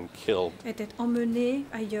 and killed.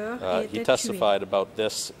 He testified about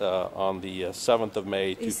this on the 7th of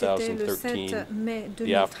May 2013,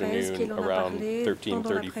 the afternoon around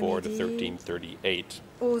 13:34 to 13:38.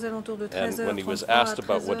 And when he was asked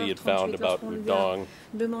about what he had found about Udong,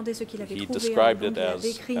 he described it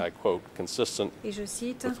as, I quote, consistent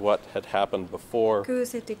with what had happened before,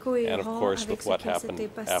 and of course with what happened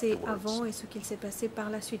afterwards.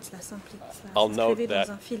 I'll note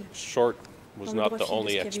that Short was not the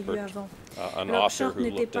only expert, an author who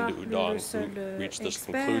looked into Udong who reached this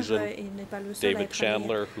conclusion. David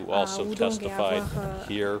Chandler, who also testified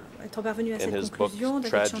here in his book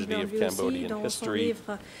Tragedy of Cambodian History,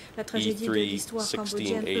 E3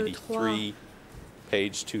 1683,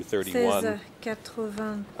 page 231,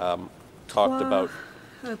 talked about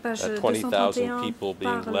 20,000 people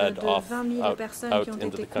being led out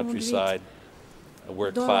into the countryside,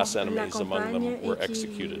 where class enemies among them were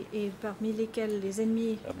executed.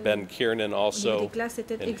 Ben Kiernan also,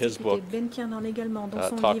 in his book,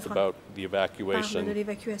 talked about the evacuation.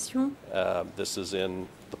 This is in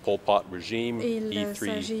the Pol Pot regime,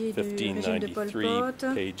 E3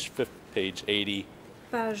 1593, page 80,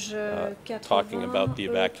 talking about the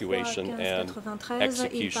evacuation and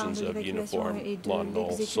executions of uniformed Lon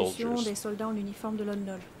Nol soldiers.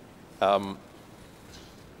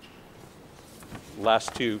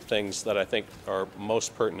 last two things that I think are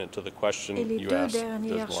most pertinent to the question you asked,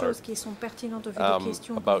 Judge Moore,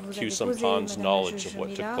 about Khieu Samphan's knowledge of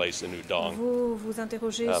what took place in Udong.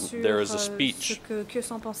 There is a speech that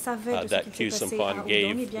Khieu Samphan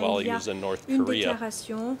gave while he was in North Korea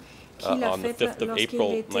on the 5th of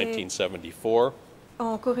April 1974.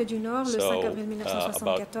 En Corée du Nord, le 5 avril 1974.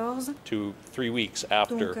 About 2-3 weeks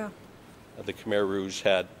after the Khmer Rouge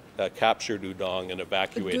had captured Udong and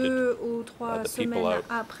evacuated 2 ou 3 semaines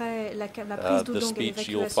après la prise d'Udong et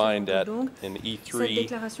l'évacuation d'Udong. Cette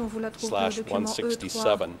déclaration, vous la trouvez au document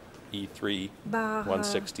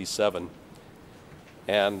E3/167,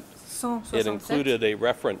 and it included a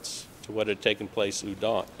reference to what had taken place in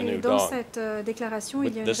Udong. Dans cette déclaration,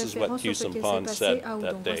 il y a une référence sur ce qui s'est passé à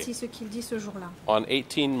Udong. Voici ce qu'il dit ce jour-là. On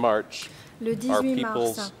 18 March, le 18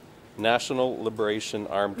 mars, National Liberation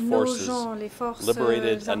Armed Forces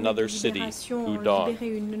liberated another city, Udong,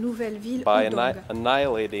 by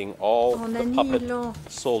annihilating all the puppet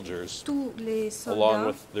soldiers along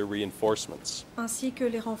with their reinforcements.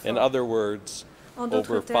 In other words,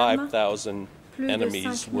 over 5,000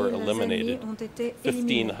 enemies were eliminated,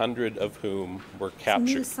 1,500 of whom were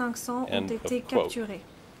captured. End of quote.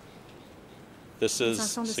 This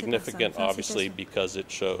is significant, obviously, because it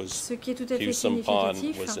shows Khieu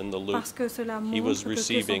Samphan was in the loop. He was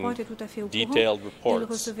receiving detailed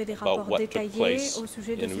reports about what took place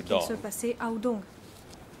in Udong.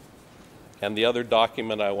 And the other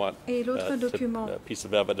document I want, a piece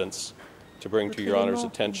of evidence to bring to Your Honor's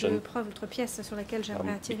attention,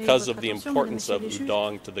 because of the importance of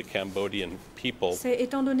Udong to the Cambodian people,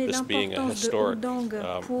 this being a historic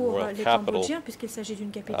royal capital,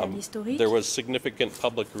 there was significant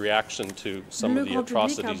public reaction to some of the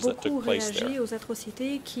atrocities that took place there.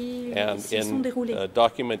 And in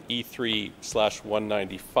document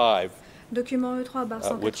E3/195,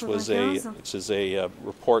 which is a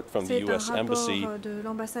report from the U.S. Embassy on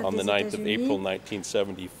the 9th of April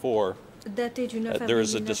 1974, there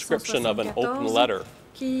is a description of an open letter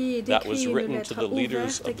that was written to the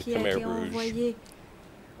leaders of the Khmer Rouge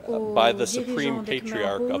by the Supreme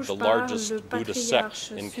Patriarch of the largest Buddhist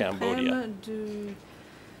sect in Cambodia.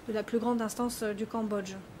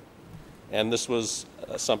 And this was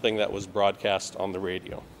something that was broadcast on the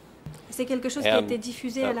radio. C'est quelque chose qui a été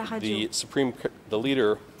diffusé à la radio. The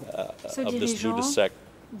leader of this Buddhist sect,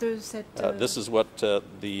 this is what the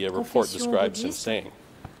report describes him saying.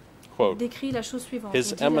 Quote,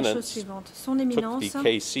 His Eminence took the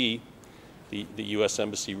KC, the U.S.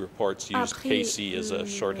 Embassy reports used KC as a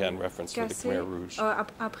shorthand reference for the Khmer Rouge,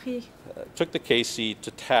 took the KC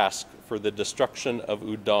to task for the destruction of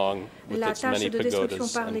Udong with its many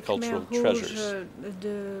pagodas and cultural treasures,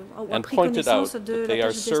 and pointed out that they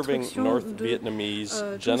are serving North Vietnamese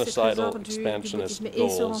genocidal expansionist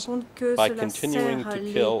goals by continuing to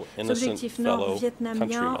kill innocent fellow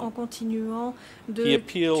countrymen. He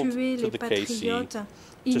appealed to the KC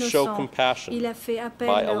to show compassion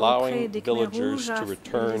by allowing villagers to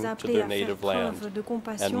return to their native land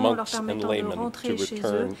and monks and laymen to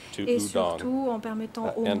return to Udong.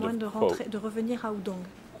 End of quote.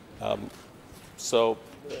 So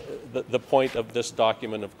the point of this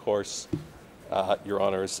document, of course, Your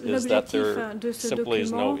Honors, is that there simply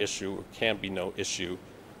is no issue, or can be no issue,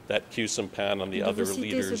 that Khieu Samphan and the other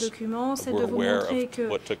leaders were aware of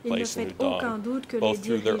what took place in Udong, both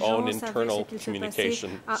through their own internal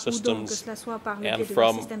communication systems and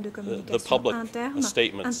from the public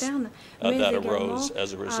statements that arose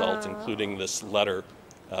as a result, including this letter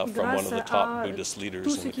from one of the top Buddhist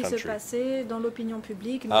leaders in the country.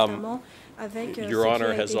 Your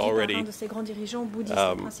Honor has already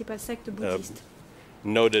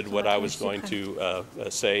noted what I was going to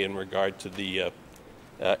say in regard to the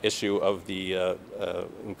issue of the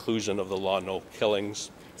inclusion of the law no killings.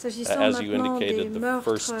 As you indicated, the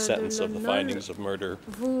first sentence of the findings of murder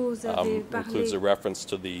includes a reference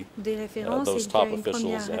to those top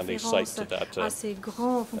officials and a cite to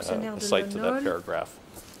that paragraph.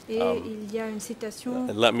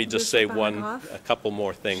 Let me just say a couple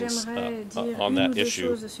more things on that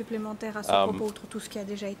issue.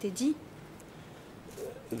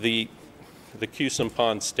 The Khieu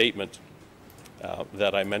Samphan statement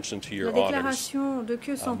that I mentioned to Your Honors,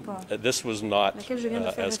 this was not,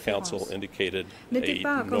 as counsel indicated, a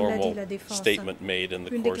normal statement made in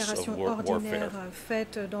the course of warfare.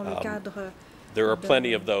 There are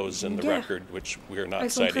plenty of those in the record which we are not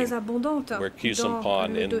citing, where Khieu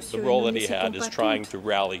Samphan, in the role that he had, is trying to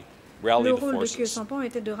rally the forces.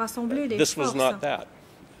 This was not that.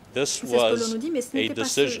 This was a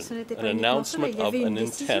decision, an announcement of an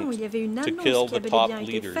intent to kill the top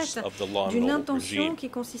leaders of the Lon Nol regime,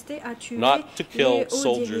 not to kill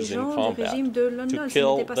soldiers in combat, to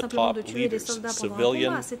kill the top leaders,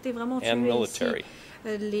 civilian and military.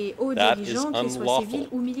 Les hauts That dirigeants, qu'ils soient civils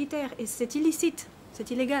ou militaires, et c'est illicite, c'est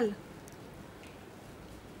illégal.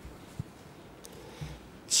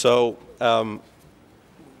 So,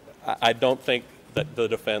 I don't think that the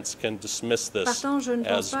defense can dismiss this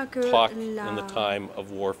as talk in the time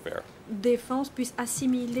of warfare. Défense puisse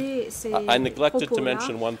assimiler ces I neglected to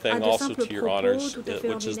mention one thing also to your honors,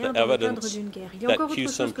 which is the evidence that Khieu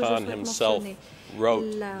Samphan himself wrote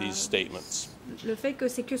these statements. Le fait que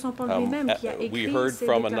c'est Khieu Samphan lui-même qui a écrit we heard ces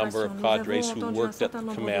from a déclarations. number of Nous cadres avons who entendu un worked at certain the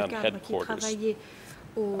nombre de command cadres qui headquarters, travaillaient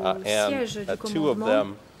au siège du and two of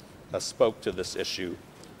commandement. them spoke to this issue.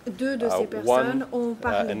 Deux de ces personnes ont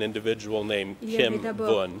parlé. An individual named Il y avait Kim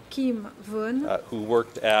d'abord Vun, Kim Vun, who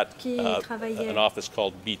worked at qui travaillait an office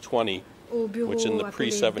called B20, au bureau which in the appelé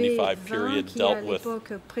pre-75 B20, period qui à dealt with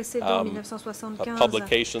l'époque précédente 1975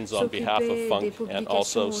 publications on behalf of s'occupait des Funk and publications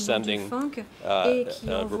also au nom du sending Funk et qui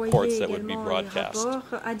reports envoyait that would be également les broadcast.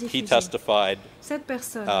 rapports à He diffuser. testified Cette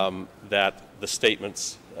personne that the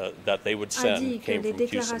statements that they would a dit send que came les from Khieu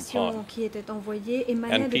déclarations Samphan, qui étaient envoyées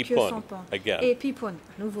émanaient and de Khieu Pipun, Samphan. again, Et Pipun,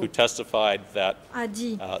 à nouveau, who testified that a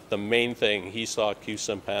dit the main thing he saw Khieu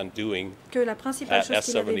Samphan doing que la principale at chose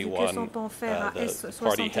qu'il avait vu Khieu S71, Samphan faire à the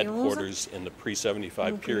party S71, headquarters in the pre-75 donc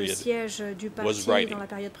le period, siège du was parti writing. dans la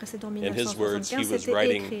période précédente In his words, he 1975, was c'était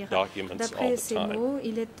writing écrire. documents all D'après the ces time. mots,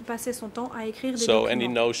 il passait son temps à écrire des So any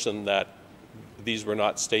documents. notion that these were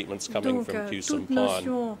not statements coming Donc, from Khieu toute Samphan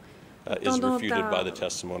notion is tendant refuted by the à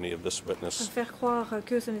testimony of this witness. faire croire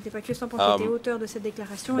que ce n'était pas Khieu Samphan qui était auteur de cette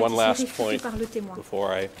déclaration One est last ici réfutée point par le témoin. before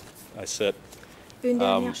I sit. Une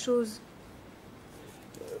dernière chose,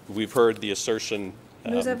 We've heard the assertion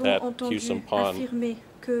nous avons that Khieu entendu Samphan affirmer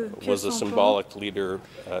que Khieu was a Samphan symbolic leader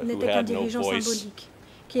who n'était qu'un had no dirigeant voice, symbolique,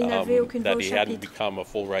 qu'il n'avait aucune voix that au he hadn't chapitre, become a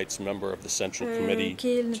full rights member of the Central Committee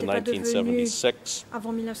qu'il to n'était pas devenu 1976.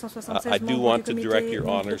 avant 1976 I do membre want du to comité, direct your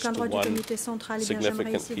membre honors d'aucun to droit du one comité central. Eh bien, j'aimerais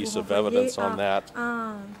significant ici piece vous of renvoyer evidence on à that.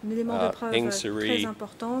 un élément de preuve Ing très Suri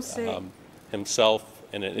important, c'est himself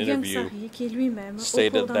in an Young interview Sari qui lui-même, au cours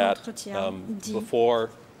stated d'un that entretien, dit before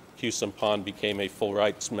Khieu Samphan became a full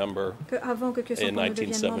rights member qu'avant que Khieu in Samphan ne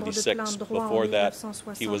devienne membre de plein 1976, droit en before that,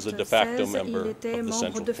 he was a de facto 1976, member il était of the membre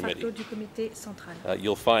Central de facto Committee. du comité central.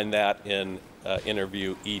 You'll find that in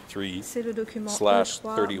interview C'est le document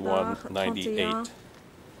E3/3198.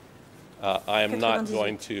 I am not 98.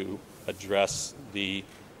 going to address the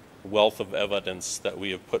wealth of evidence that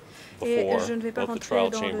we have put Et before je ne vais pas both the rentrer trial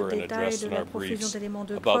dans chamber le and détail addressed de in la our profusion briefs d'éléments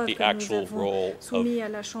de about preuve the que nous actual avons role soumis à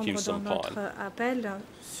of la Chambre Khieu dans Samphan, notre appel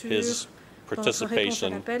sur his dans notre réponse à participation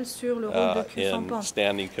l'appel sur le rôle de Khieu in Samphan,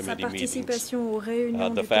 standing sa committee meetings, participation aux réunions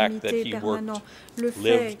the du fact that comité he permanent, le lived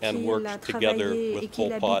fait and qu'il worked a together travaillé et with qu'il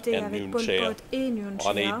Pol Pot habitait and avec Nuon Pol Chea Pot et Nuon on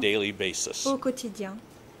a Chea daily basis, au quotidien,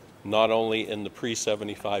 not only in the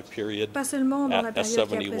pre-75 period pas seulement dans la at période qui a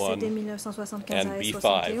S71 précédé 1975 à and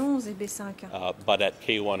S71 et B5, but at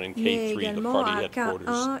K1 and mais K3, the également party à headquarters,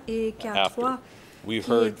 K1 et K3, after. We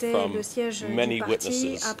qui heard était from le siège many du parti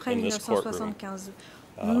witnesses après in this courtroom 1975.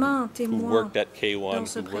 Maint who témoins worked at dans K1,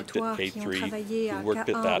 ce who worked at prétoire qui ont K3, travaillé à who worked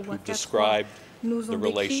at K1 that, ou who à K3 described nous the ont décrit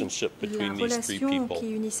relationship la between these three relation people, qui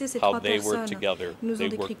unissait ces how trois they worked personnes, together, nous ont they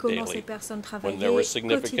décrit worked comment daily. ces personnes When there were travaillaient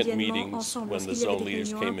significant quotidiennement meetings, ensemble. when the Lorsqu'il y avait zone des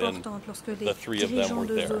leaders réunions came in, importantes, lorsque the les three of them dirigeants were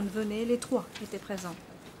de there. zone venaient, les trois étaient présents.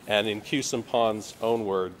 And in Khieu Samphan's own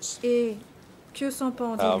words, Et Khieu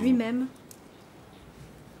Samphan dit lui-même,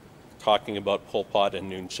 talking about Pol Pot and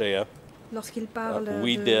Nuon Chea, lorsqu'il parle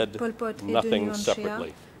we de did Pol Pot et de nothing Nuon Chea,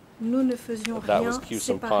 separately. nous ne faisions That rien was Khieu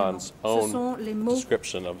séparément. Samphan's Ce sont les own mots,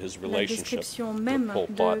 description of his la relationship description with même Pol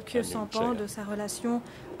de Pot Khieu and Nuon Samphan, de Chea. sa relation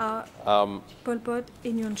à Pol Pot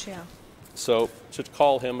et Nuon Chea. So to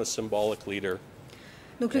call him a symbolic leader,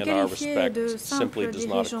 Donc le in our qualifier respect, de simply simple does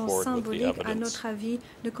not dirigeant accord with the symbolique, à evidence. notre avis,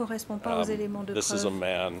 ne correspond pas aux éléments de This is a preuve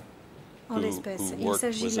man en l'espèce. who Il worked,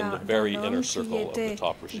 s'agit was in là the very d'un inner homme qui circle of the était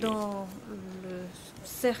top regime. dans le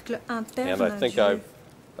cercle And I interne think I've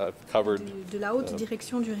covered de la haute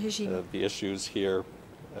direction du régime. the issues here.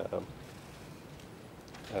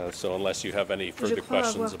 So unless you have any Je further crois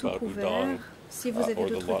questions avoir tout about couvert. Udong Si vous avez or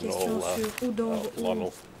the d'autres questions sur Udong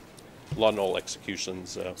ou Lon Nol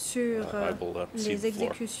executions, sur I will cede les the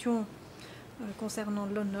floor. exécutions concernant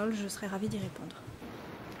Lon Nol, je serai ravie d'y répondre.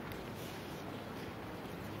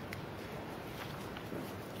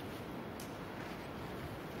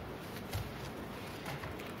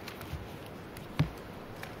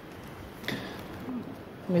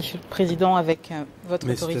 Monsieur le Président, avec votre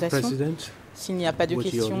autorisation, s'il n'y a pas de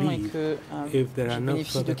questions et que je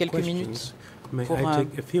bénéficie de quelques minutes pour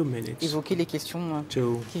évoquer les questions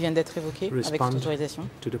qui viennent d'être évoquées avec votre autorisation.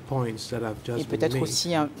 Et peut-être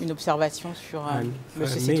aussi une observation sur le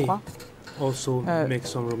CC3. Also make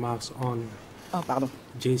some remarks on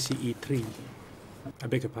JCE3. I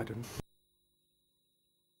beg your pardon.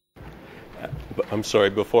 I'm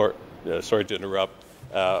sorry, sorry to interrupt.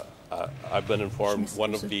 I've been informed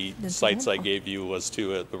one of the sites I gave you was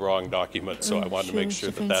to the wrong document, so I want to make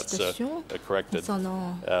sure that that's corrected.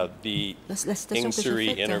 The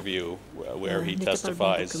Ingsuri interview where he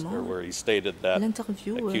testifies, or where he stated that Q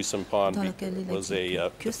Sampon was a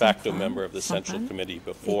de facto member of the Central Committee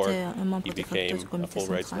before he became a full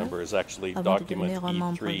rights member, is actually document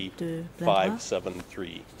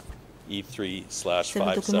E3573.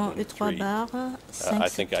 E3/573. I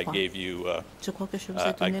think I gave you the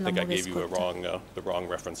wrong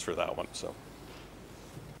reference for that one. So.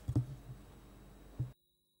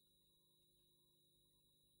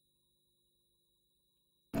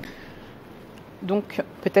 Donc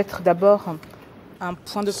peut-être d'abord un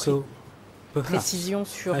point de précision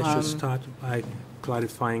sur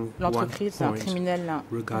l'entreprise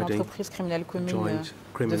criminelle commune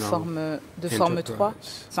de forme 3,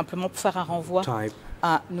 simplement pour faire un renvoi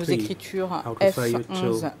à nos écritures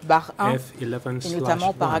F11/1 et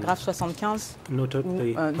notamment paragraphe 75 où nous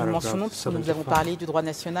mentionnons, parce que nous avons parlé du droit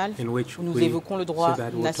national, où nous évoquons le droit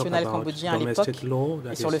national cambodgien à l'époque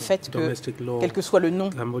et sur le fait que quel que soit le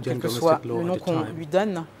nom qu'on lui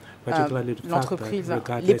donne, l'entreprise,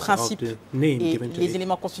 les principes et les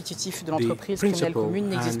éléments constitutifs de l'entreprise criminelle commune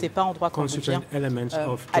n'existaient pas en droit cambodgien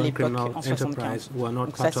à l'époque, en 1975.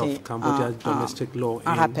 Donc ça, c'est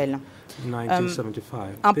un rappel.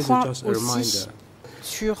 Un point aussi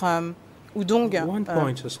sur Udong,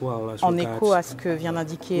 en écho à ce que vient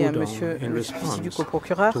d'indiquer Monsieur le substitut du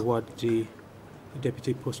coprocureur,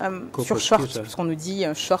 sur Short, puisqu'on nous dit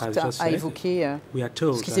Short a évoqué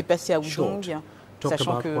ce qui s'est passé à Udong,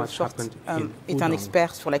 sachant que Short est un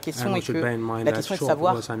expert sur la question et que la question est de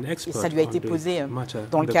savoir, et ça lui a été posé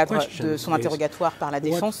dans le cadre de son interrogatoire par la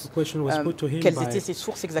défense, quelles étaient ses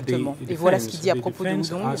sources exactement. Et voilà ce qu'il dit à propos de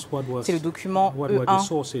Udong. C'est le document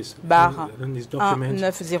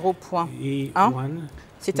E1/190.1.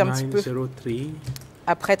 C'est un petit peu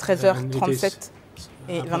après 13h37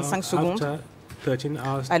 et 25 secondes,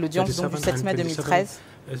 à l'audience du 7 mai 2013.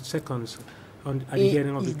 Et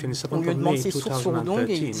on lui demande ses sources sur Udong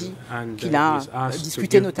et il dit qu'il a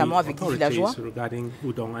discuté notamment avec des villageois.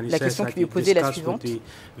 La question qui lui est posée est la suivante.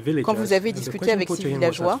 Quand vous avez discuté avec ces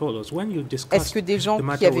villageois, est-ce que des gens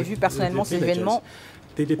qui avaient vu personnellement ces événements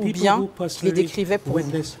ou bien qui les décrivaient pour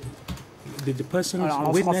vous? Alors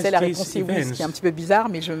en français, la réponse est oui, ce qui est un petit peu bizarre,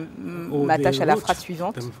 mais je m'attache à la phrase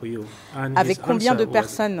suivante. Avec combien de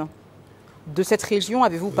personnes de cette région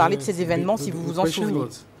avez-vous parlé de ces événements, si vous vous en souvenez?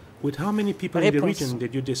 Réponse.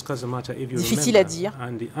 Difficile à dire.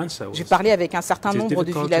 J'ai parlé avec un certain nombre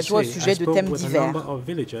de villageois au sujet de thèmes divers.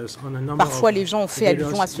 Parfois, les gens ont fait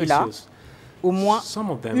allusion à cela. Au moins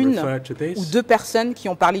une ou deux personnes qui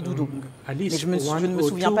ont parlé d'Udong. Mais je ne me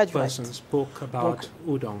souviens pas du reste. Donc,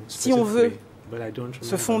 si on veut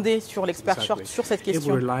se fonder sur l'expert Short sur cette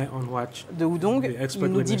question de Udong, il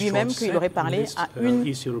nous dit lui-même qu'il aurait parlé à une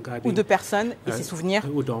ou deux personnes et ses souvenirs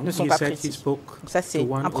ne sont pas précis. Donc ça, c'est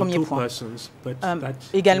un premier point.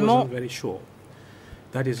 Également,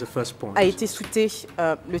 a été cité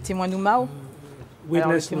le témoin Numao.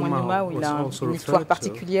 Alors, le témoin Numao, il a une histoire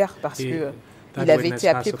particulière parce qu'il avait été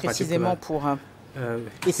appelé précisément pour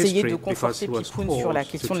essayer de conforter Pipoun sur la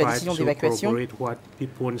question de la décision d'évacuation. Mais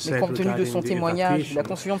compte tenu de son témoignage, de la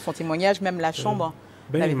conclusion de son témoignage, même la Chambre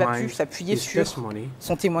n'avait pas pu s'appuyer sur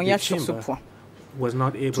son témoignage sur ce point.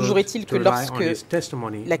 Toujours est-il que lorsque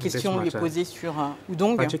la question lui est posée sur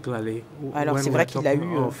Udong, alors c'est vrai qu'il a eu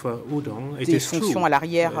des fonctions à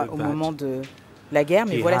l'arrière au moment de la guerre,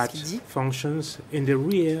 mais voilà ce qu'il dit.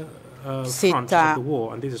 C'est à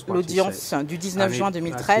l'audience du 19 juin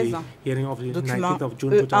 2013, document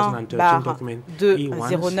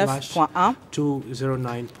E1/209.1,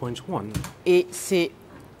 et c'est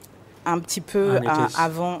un petit peu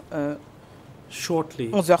avant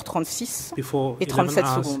 11h36 et 37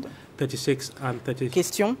 secondes.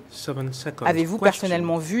 Question. Avez-vous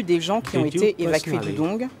personnellement vu des gens qui ont été évacués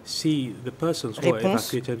d'Udong?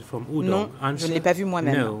 Réponse. Non, je ne l'ai pas vu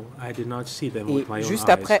moi-même. Et juste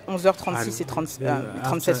après 11h36 et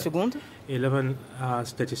 37 secondes, il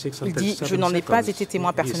dit « Je n'en ai pas été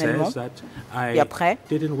témoin personnellement ». Et après,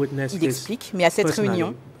 il explique « Mais à cette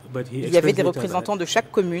réunion, il y avait des représentants de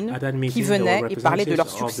chaque commune qui venaient et parlaient de leurs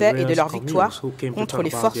succès et de leurs victoires contre les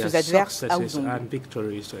forces adverses à Oudong.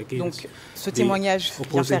 Donc, ce témoignage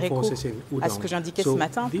vient faire écho à ce que j'indiquais ce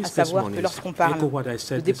matin, à savoir que lorsqu'on parle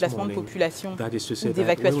de déplacement de population ou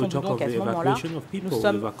d'évacuation d'Oudong à ce moment-là, nous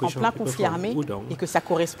sommes en plein conflit armé et que ça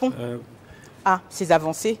correspond à ces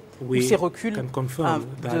avancées ou ces reculs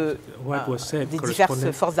des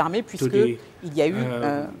diverses forces armées, puisqu'il y a eu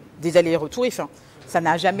des allers-retours. Enfin, ça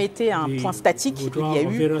n'a jamais été un point statique. Il y a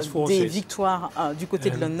eu des victoires du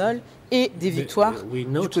côté de Lon Nol et des victoires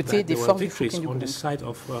du côté des forces du Phuket du Groupe.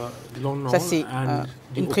 Ça, c'est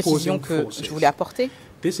une précision que je voulais apporter.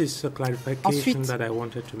 Ensuite,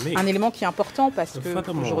 un élément qui est important parce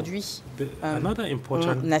qu'aujourd'hui, on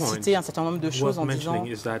a cité un certain nombre de choses en disant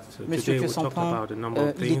M. Khieu Samphan,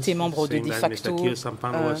 il était membre de de facto,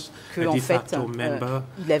 qu'en fait,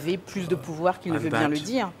 il avait plus de pouvoir qu'il ne veut bien le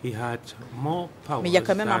dire. Mais il y a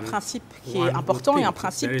quand même un principe qui est important et un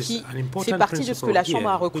principe qui fait partie de ce que la Chambre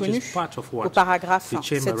a reconnu au paragraphe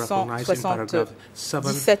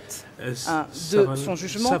 777 de son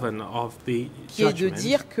jugement, qui est de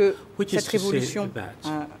dire que cette révolution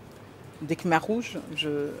des Khmers rouges,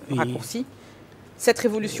 je raccourcis, cette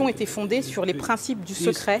révolution était fondée sur les principes du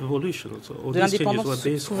secret, de l'indépendance,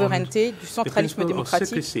 souveraineté, du centralisme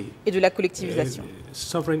démocratique et de la collectivisation. Et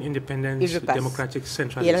je passe.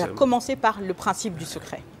 Et elle a commencé par le principe du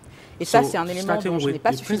secret. Et ça, c'est un élément dont je n'ai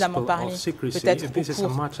pas suffisamment parlé, peut-être au cours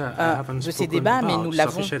de ces débats, mais nous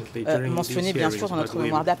l'avons mentionné bien sûr dans notre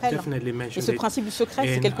mémoire d'appel. Et ce principe du secret,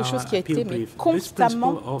 c'est quelque chose qui a été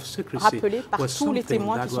constamment rappelé par tous les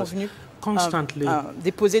témoins qui sont venus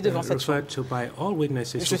déposer devant cette Chambre.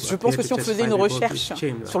 Je pense que si on faisait une recherche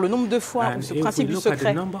sur le nombre de fois où ce principe du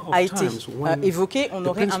secret a été évoqué, on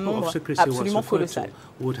aurait un nombre absolument colossal.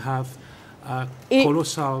 Et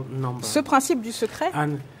ce principe du secret,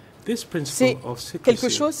 c'est quelque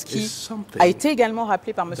chose qui a été également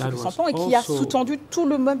rappelé par M. Khieu Samphan et qui a sous-tendu tout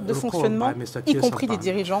le mode de fonctionnement, y compris des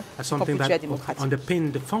dirigeants kampuchea démocratiques.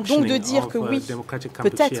 Donc de dire que oui,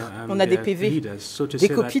 peut-être on a des PV, des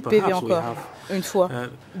copies de PV encore, une fois,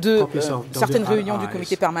 de certaines réunions du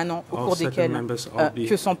comité permanent au cours desquelles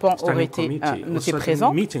Khieu Samphan aurait été noté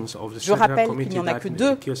présent. Je rappelle qu'il n'y en a que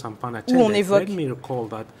 2 où on évoque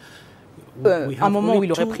un moment où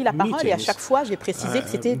il aurait pris la parole, et à chaque fois j'ai précisé que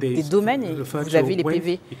c'était des domaines, et vous avez les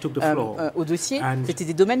PV au dossier, c'était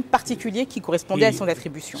des domaines particuliers qui correspondaient à son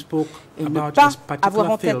attribution. Et ne pas avoir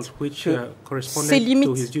en tête que ses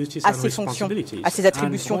limites à ses fonctions, à ses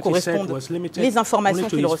attributions correspondent, les informations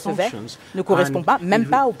qu'il recevait ne correspondent pas, même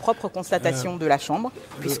pas aux propres constatations de la Chambre,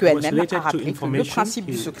 puisque elle-même a rappelé que le principe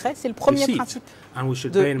du secret, c'est le premier principe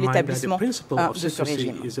de l'établissement de ce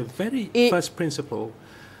régime. Et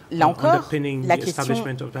là encore, la question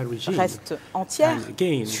reste entière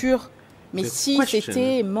sur mais si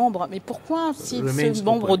c'était membre, mais pourquoi si ce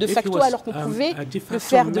membre de facto alors qu'on pouvait le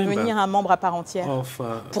faire devenir un membre à part entière?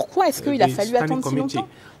 Pourquoi est-ce qu'il a fallu attendre si longtemps?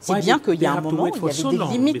 C'est bien qu'il y a un moment, il y avait des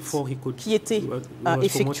limites qui étaient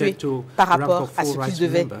effectuées par rapport à ce qu'il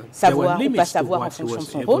devait savoir ou pas savoir en fonction de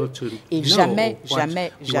son rôle. Et jamais,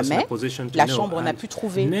 jamais, jamais, la Chambre n'a pu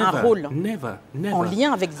trouver un rôle en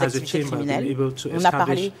lien avec des activités criminelles. On a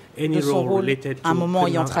parlé de son rôle à un moment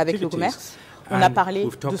ayant trait avec le commerce. On a parlé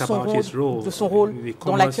de son rôle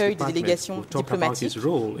dans l'accueil des délégations diplomatiques,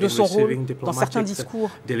 de son rôle dans certains discours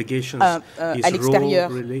à l'extérieur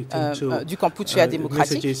du Kampuchea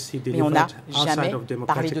démocratique, mais on n'a jamais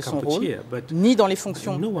parlé de son rôle, ni dans les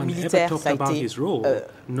fonctions militaires, ça a été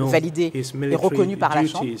validé et reconnu par la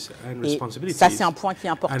Chambre. Et ça, c'est un point qui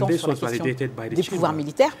est important sur la question des pouvoirs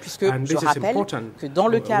militaires, puisque je rappelle que dans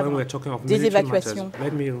le cadre des évacuations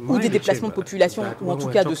ou des déplacements de population, ou en tout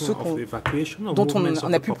cas de ceux dont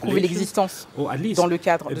on a pu prouver l'existence dans le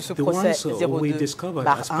cadre de ce procès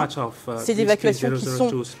 02/1, ces évacuations qui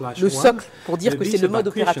sont le socle pour dire que c'est le mode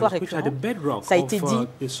opératoire récurrent. Ça a été dit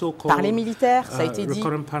par les militaires, ça a été dit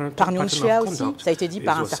par Nguyen Chia aussi, ça a été dit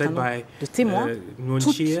par un certain nombre de témoins.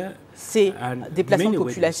 Toutes ces déplacements de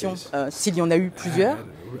population, s'il y en a eu plusieurs,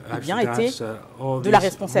 eh bien, étaient de la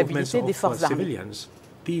responsabilité des forces armées.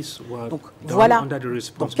 Donc voilà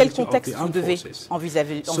dans quel contexte vous devez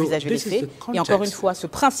envisager les faits. Et encore une fois, ce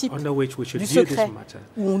principe du secret,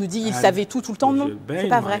 où on nous dit il savait tout le temps, non, c'est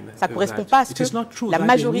pas vrai. Ça ne correspond pas à ce que la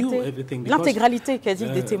majorité, l'intégralité quasi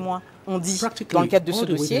des témoins ont dit dans le cadre de ce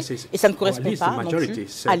dossier, et ça ne correspond pas non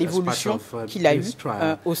plus à l'évolution qu'il a eue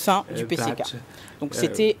au sein du PCK. Donc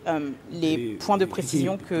c'était les points de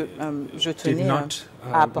précision que je tenais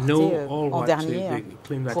à apporter en dernier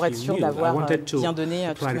pour être sûr d'avoir bien donné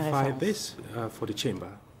toutes mes références. for the chamber.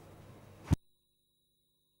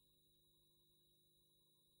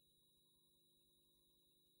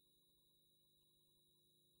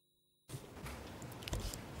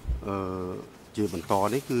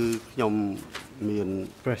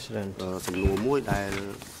 President,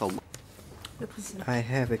 I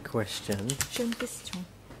have a question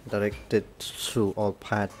directed to all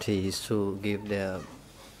parties to give their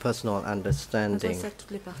personal understanding.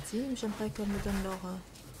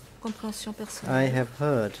 I have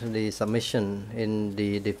heard the submission in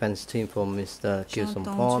the defense team for Mr.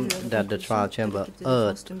 Kyusompon that the trial chamber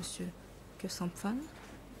urged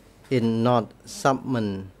in not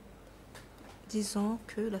summon.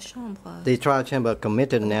 The trial chamber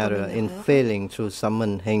committed an error in failing to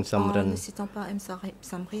summon Heng Samrin.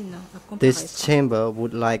 This chamber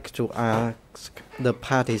would like to ask the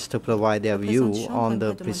parties to provide their view on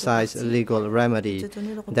the precise legal remedy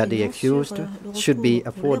that the accused should be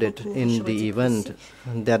afforded in the event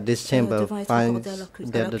that this chamber finds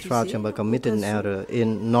that the trial chamber committed an error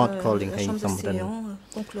in not calling Heng Samrin.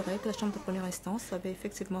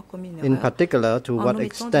 In particular, to what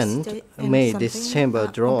extent may this chamber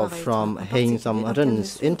draw from Heng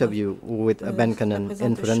Samrin's interview with Benkanan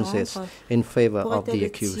inferences in favor of the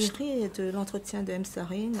accused?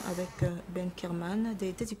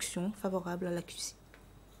 Des déductions favorables à l'accusé.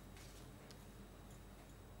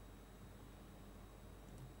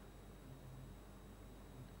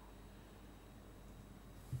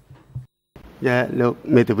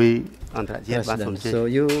 President, so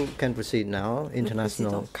you can proceed now.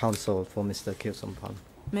 International Counsel for Mr. Kyusompon.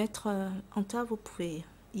 Maître Anta, vous pouvez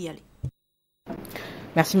y aller.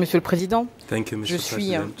 Merci, Monsieur le Président. Je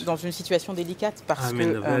suis dans une situation délicate parce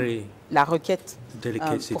que la requête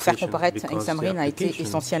pour faire comparaître Heng Samrin a été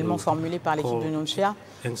essentiellement formulée par l'équipe de Nonchea,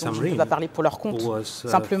 donc je ne peux pas parler pour leur compte.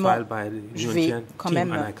 Simplement, je vais quand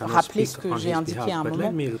même rappeler ce que j'ai indiqué à un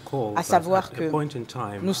moment, à savoir que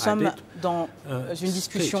nous sommes dans une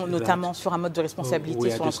discussion notamment sur un mode de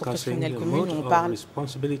responsabilité sur l'entreprise criminelle commune où on parle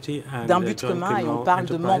d'un but commun et on parle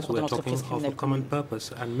de membres de l'entreprise criminelle commune.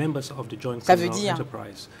 Ça veut dire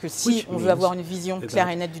que si on veut avoir une vision claire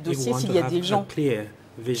et nette du dossier, s'il y a des gens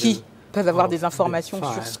qui peuvent avoir des informations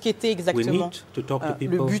sur ce qu'était exactement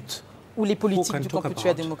le but ou les politiques du camp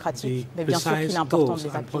culturel démocratique, mais bien sûr qu'il est important de les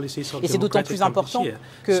appeler. Et c'est d'autant plus important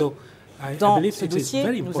que dans ce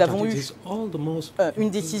dossier, nous avons eu une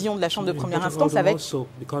décision de la Chambre de première instance avec,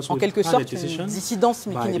 en quelque sorte, une dissidence,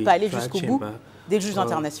 mais qui n'est pas allée jusqu'au bout, des juges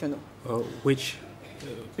internationaux.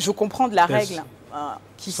 Je comprends de la règle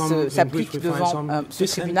qui s'applique devant ce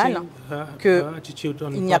tribunal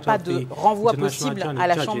qu'il n'y a pas de renvoi possible à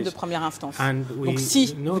la Chambre de première instance. Donc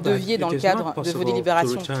si vous deviez, dans le cadre de vos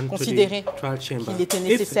délibérations, considérer qu'il était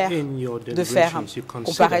nécessaire de faire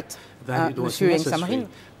comparaître M. Heng Samrin,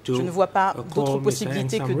 je ne vois pas d'autre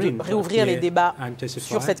possibilité que de réouvrir les débats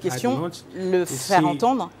sur cette question, le faire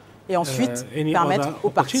entendre et ensuite permettre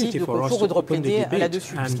aux parties de concours ou de replaider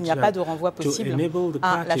là-dessus, puisqu'il n'y a pas de renvoi possible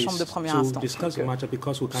à la Chambre de première instance.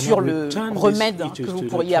 Donc, sur le remède que vous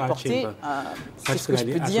pourriez apporter, c'est ce que je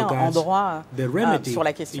peux dire en droit sur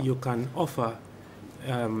la question. Je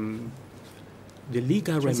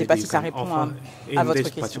ne sais pas si ça répond à votre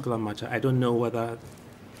question.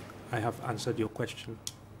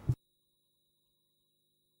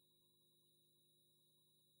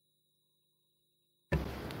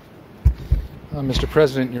 Mr.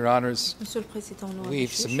 President, Your Honors,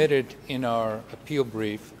 we've submitted in our appeal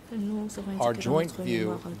brief our joint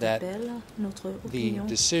view that the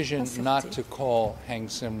decision not to call Heng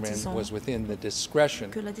Samrin was within the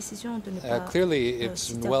discretion. Clearly,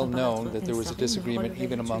 it's well known that there was a disagreement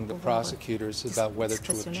even among the prosecutors about whether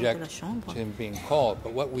to object to him being called.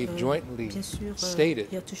 But what we've jointly stated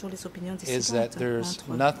is that there's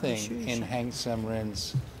nothing in Heng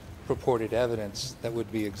Samrin's purported evidence that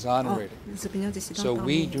would be exonerating. So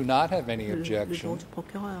we do not have any objection.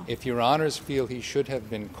 If Your Honors feel he should have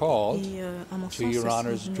been called, to Your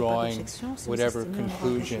Honors drawing whatever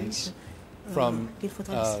conclusions from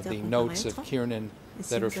the notes of Kiernan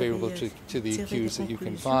that are favorable to the accused that you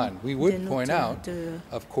can find. We would point out,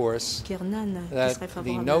 of course, that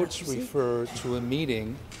the notes refer to a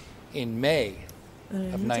meeting in May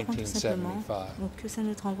of 1975.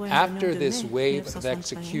 After this wave of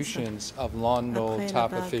executions of Lon Nol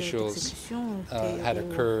top officials had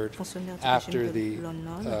occurred, after the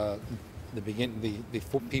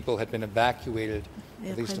people had been evacuated,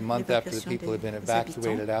 at least a month after the people had been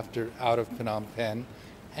evacuated out of Phnom Penh,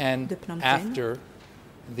 and after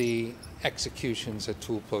the executions at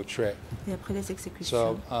Tulpo Tre.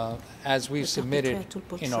 So, as we submitted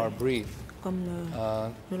in our brief,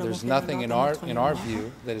 there's nothing in our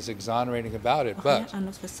view that is exonerating about it, but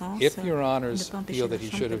if Your Honors feel that he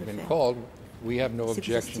should have been called, we have no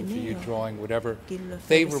objection for you drawing whatever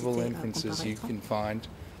favorable inferences you can find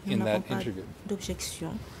in that interview.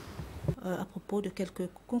 à propos de quelques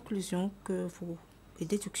conclusions et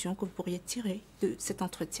déductions que vous pourriez tirer de cet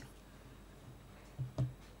entretien.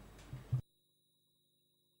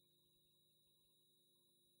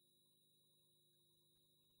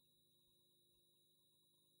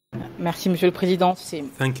 Merci, Monsieur le Président.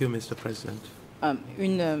 Thank you, Mr. President.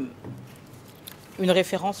 Une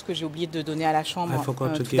référence que j'ai oublié de donner à la Chambre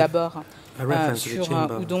tout d'abord sur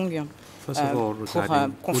Udong, pour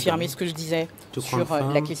confirmer ce que je disais sur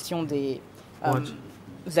la question des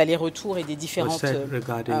allers-retours et des différentes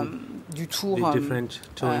du tour,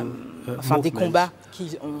 enfin des combats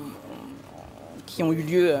qui ont eu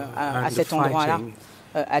lieu à cet endroit-là.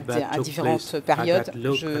 À différentes périodes.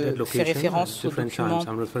 Je fais référence au document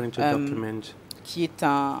qui est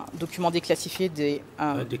un document déclassifié des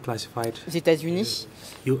États-Unis,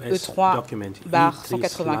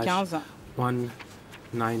 E3/195,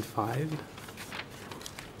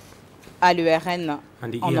 à l'ERN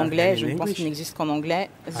en anglais, je pense qu'il n'existe qu'en anglais,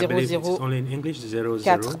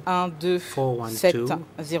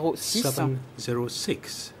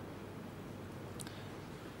 00412706.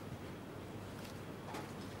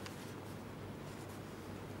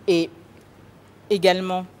 Et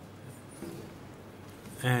également,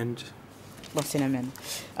 bon, c'est la même.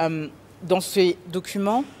 Dans ces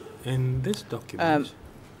documents,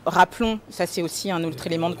 rappelons, ça c'est aussi un autre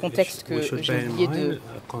élément de contexte que j'ai oublié de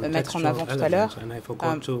mettre en avant tout à l'heure.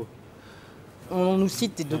 On nous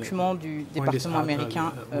cite des documents du département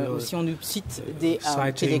américain, aussi on nous cite des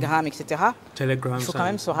télégrammes, etc. Il faut quand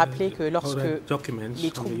même se rappeler que lorsque les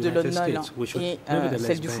troupes de Lon Nol et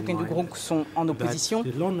celles du Phuket du Group sont en opposition,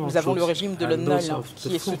 nous avons le régime de Lon Nol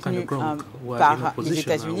qui est soutenu par les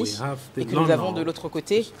États-Unis et que nous avons de l'autre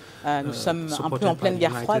côté, nous sommes un peu en pleine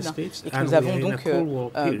guerre froide et que nous avons donc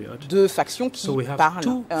deux factions qui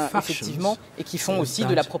parlent effectivement et qui font aussi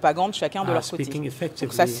de la propagande chacun de leur côté.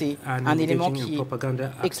 Donc ça c'est un élément qui est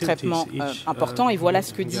extrêmement important et voilà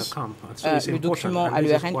ce que dit le document à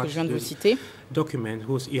l'ERN que je viens de vous citer. The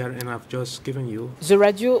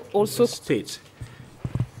radio also...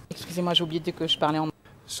 Excusez-moi, j'ai oublié de dire que je parlais en...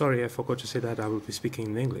 Sorry, I forgot to say that I will be speaking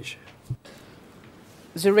in English.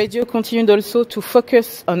 The radio continued also to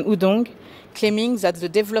focus on Udong, claiming that the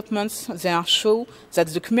developments there show that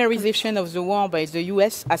the Khmerization of the war by the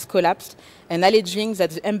US has collapsed and alleging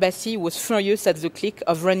that the embassy was furious at the clique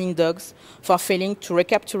of running dogs for failing to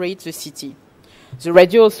recapture the city. The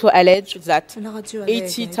radio also alleged that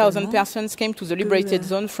 80,000 persons came to the liberated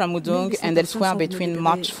zone from Udong and elsewhere between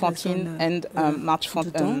March 14 and March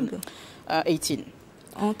 18.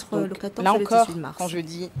 Donc, là encore, quand je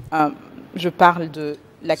dis, je parle de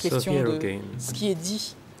la question de ce qui est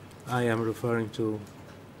dit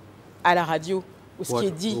à la radio ou ce qui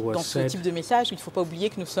est dit dans ce type de message, il ne faut pas oublier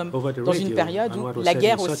que nous sommes dans une période où la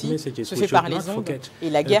guerre aussi se fait par les ondes et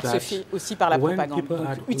la guerre se fait aussi par la propagande. Donc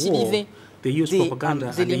utiliser des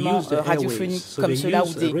éléments radiophoniques comme cela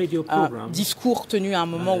ou des discours tenus à un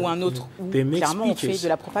moment ou à un autre où clairement on fait de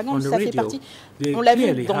la propagande, ça fait partie. On l'a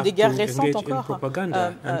vu dans des guerres récentes encore,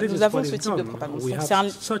 nous avons ce type de propagande. C'est un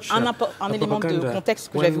élément de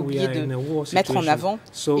contexte que j'avais oublié de mettre en avant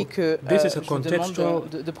et que je demande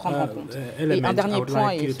de prendre en compte. Et un dernier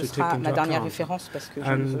point, et ce sera ma dernière référence parce que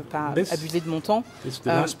je ne veux pas abuser de mon temps. Monsieur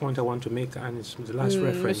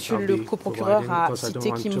le coprocureur a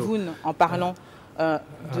cité Kim Woon en parlant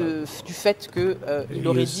du fait qu'il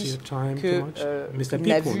aurait dit qu'il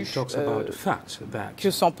n'a vu que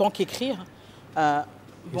Sampan qu'écrire. Bon,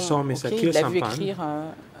 il l'a vu écrire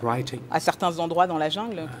à certains endroits dans la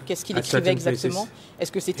jungle. Qu'est-ce qu'il écrivait exactement?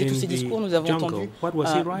 Est-ce que c'était tous ces discours? Nous avons entendu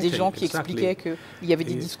des gens qui expliquaient qu'il y avait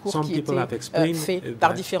des discours qui étaient faits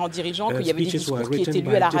par différents dirigeants, qu'il y avait des discours qui étaient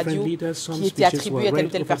lus à la radio, qui étaient attribués à telle ou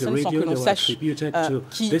telle personne sans que l'on sache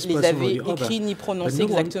qui les avait écrits ni prononcés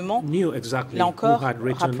exactement. Là encore,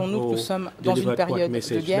 rappelons-nous que nous sommes dans une période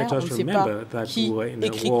de guerre. On ne sait pas qui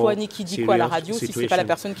écrit quoi ni qui dit quoi à la radio si ce n'est pas la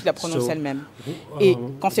personne qui la prononce elle-même. Et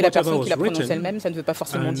quand c'est la personne qui la prononce elle-même, ça ne veut pas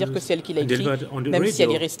forcément dire que c'est elle qui l'a écrit, même si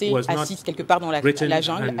elle est restée assise quelque part dans la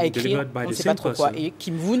jungle à écrire, on ne sait pas trop quoi. Et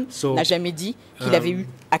Kim Woon n'a jamais dit qu'il avait eu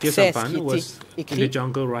accès à ce qui était écrit.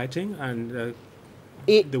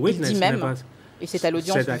 Et il dit même, et c'est à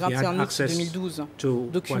l'audience du 21 août 2012,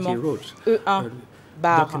 document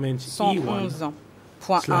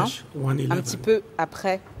E1/111.1, un petit peu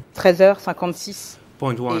après 13h56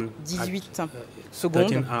 et 18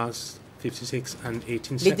 secondes.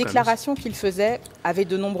 Les déclarations qu'il faisait avaient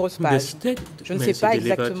de nombreuses pages. Je ne sais pas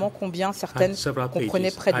exactement combien, certaines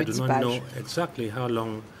comprenaient près de 10 pages.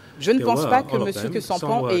 Je ne pense pas que M.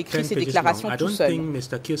 Kesampan ait écrit ces déclarations tout seul.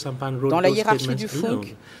 Dans la hiérarchie du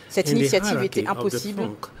FUNC, cette initiative était impossible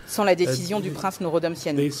sans la décision du prince Norodom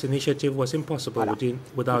Sihanouk. Voilà.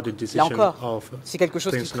 Là encore, c'est quelque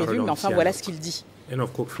chose qui se présume, mais enfin voilà ce qu'il dit.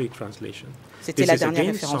 C'était la dernière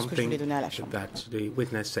référence que je voulais donner à la Chambre.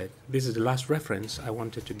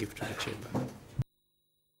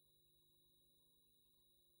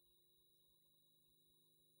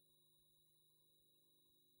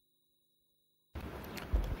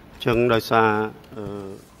 President,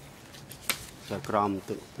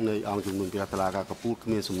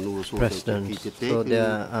 so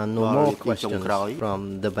there are no more questions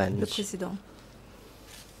from the bench. Le président.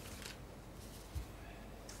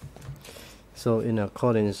 So in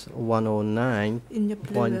accordance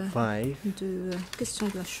 109.5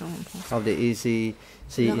 of the ECC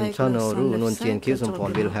internal rule, Nguyen Chien Khieu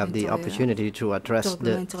Samphan will have the opportunity to address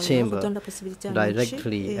the chamber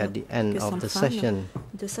directly at the end of the session.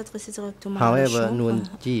 However, Nguyen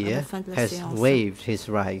Chien has waived his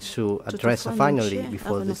right to address finally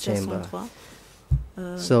before the chamber.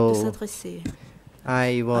 So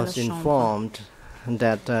I was informed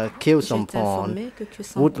that Khieu Samphan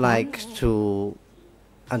would like to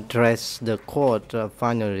address the court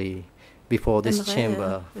finally before this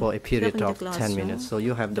chamber for a period of 10 minutes. So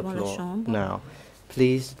you have the floor now.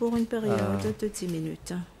 Please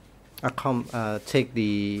take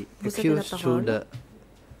the accused to the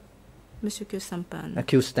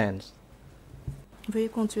accused stands. Veuillez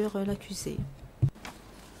conduire l'accusé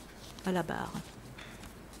à la barre.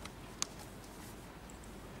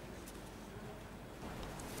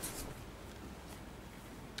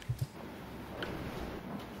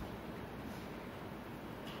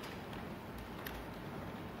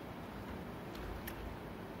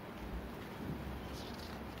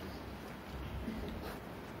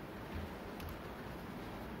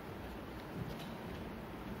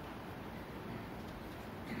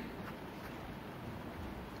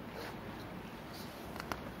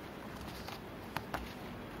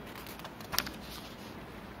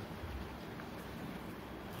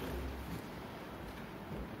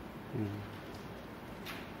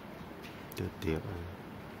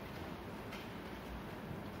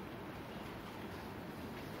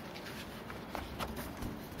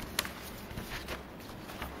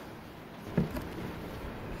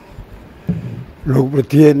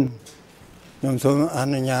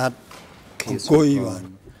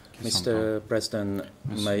 Mr. President,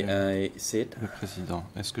 may I sit? Le Président,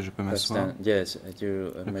 est-ce que je peux m'asseoir? Yes,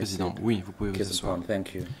 Le Président, oui, vous pouvez vous asseoir.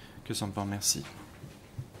 Thank you. Khieu Samphan, merci.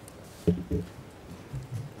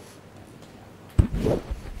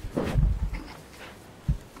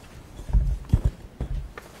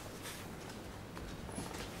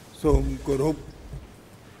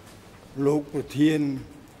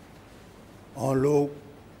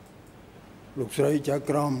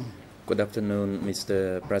 Good afternoon,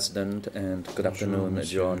 Mr. President, and good afternoon, Your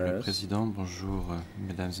Monsieur le Honors. Président, bonjour,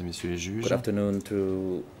 mesdames et messieurs les juges. Good afternoon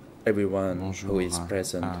to everyone Bonjour who is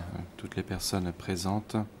present. à toutes les personnes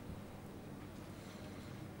présentes.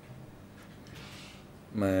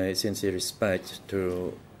 My sincere respect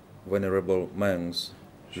to venerable monks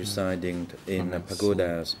residing in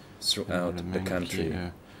pagodas throughout the country.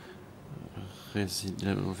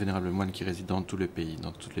 Aux vénérables moines qui résident dans tout le pays,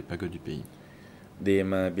 dans toutes les pagodes du pays. Dear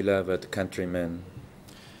my beloved countrymen,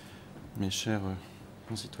 mes chers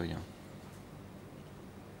concitoyens,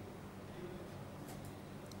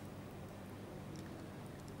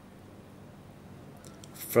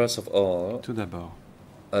 first of all, tout d'abord,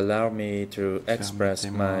 allow me to express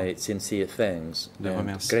my sincere thanks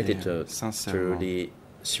and gratitude to the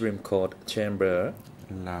Supreme Court Chamber,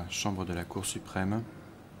 la Chambre de la Cour suprême,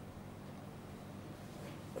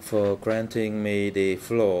 for granting me the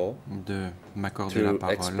floor de m'accorder la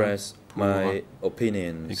parole express pour my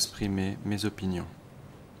opinions. exprimer mes opinions.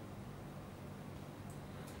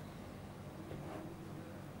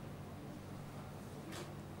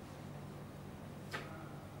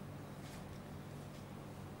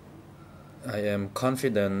 I am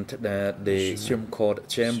confident that the Supreme Court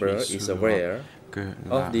Chamber is aware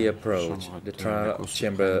of the approach the trial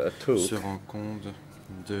chamber took se rend compte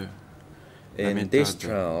de la in méthode this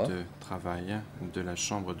trial de travail de la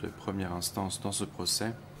Chambre de première instance dans ce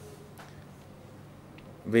procès,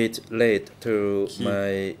 which led to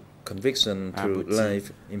my conviction to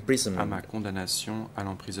life à imprisonment. ma condamnation à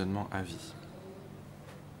l'emprisonnement à vie.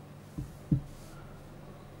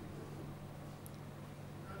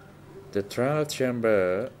 The trial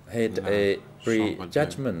chamber had a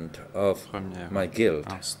prejudgment of my guilt.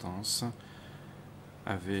 Instance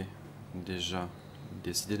avait déjà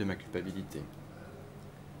décidé de ma culpabilité.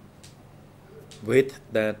 With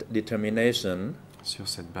that determination, sur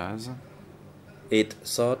cette base, it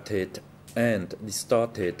sorted and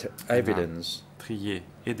distorted evidence trié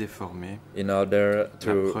et déformé in order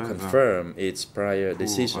to confirm its prior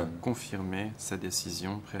decision. Pour confirmer sa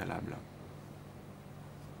décision préalable.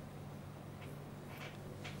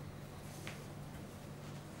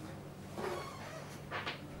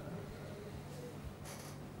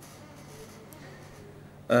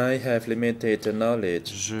 I have limited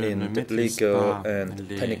knowledge in legal and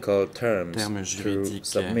technical terms to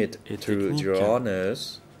submit to your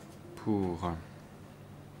honors. Pour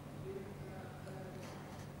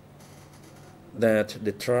that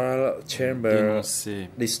the trial chamber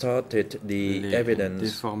distorted the evidence.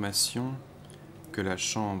 Déformations que la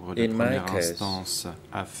chambre de première instance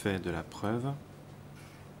a fait de la preuve.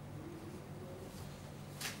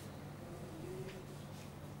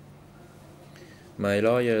 My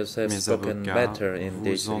lawyers have spoken better in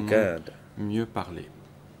this regard. Mieux parlé.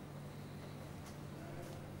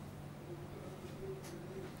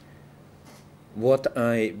 What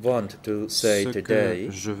I want to say today,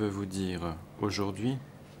 je veux vous dire aujourd'hui,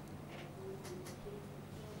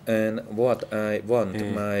 and what I want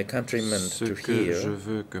my countrymen to hear, je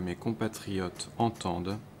veux que mes compatriotes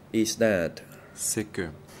entendent, is that, c'est que,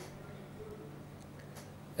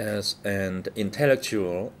 as an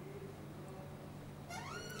intellectual,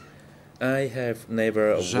 I have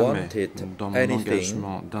never wanted anything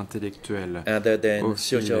other than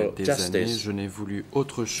social justice je n'ai voulu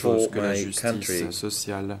autre chose que la justice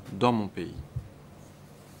sociale dans mon pays.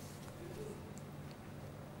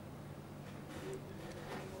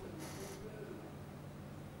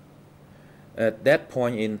 At that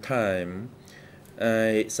point in time,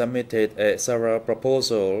 I submitted a thorough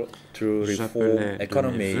proposal to reform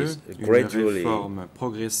economies gradually. Une réforme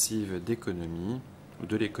progressive d'économie ou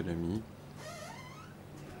de l'économie.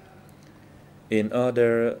 In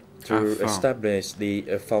order to establish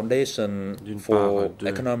the foundation for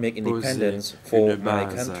economic independence for my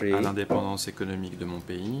country, à l'indépendance économique de mon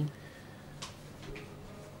pays,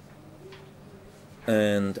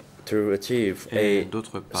 and to achieve a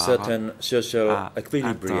certain social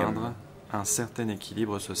equilibrium, un certain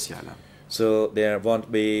équilibre social. So there won't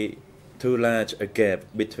be too large a gap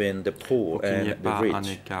between the poor and the rich. Il n'y ait pas un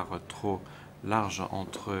écart trop large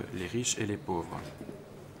entre les riches et les pauvres.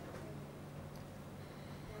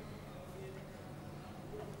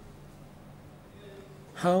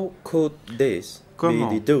 How could this be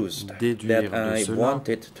deduced that I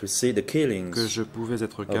wanted to see the killings que je pouvais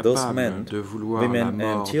être of those men, de vouloir women la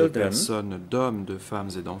mort and children, de personnes, d'hommes, de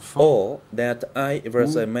femmes et d'enfants, or that I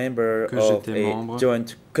was a member of a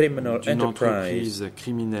joint criminal enterprise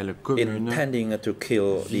criminelle commune intending to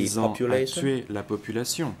kill the population? À tuer la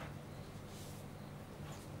population?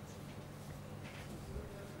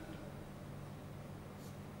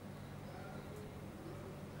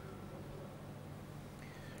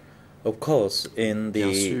 Of course, in the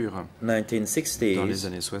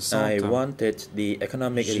 1960s, I wanted the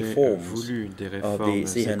economic reforms of the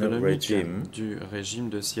Sihanouk regime,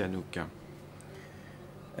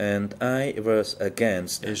 and I was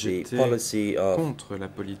against the policy of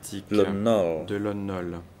Lon Nol.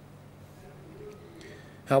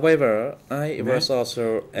 However, I was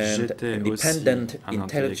also an independent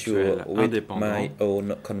intellectual with my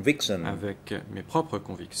own conviction. Avec mes propres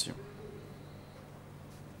convictions.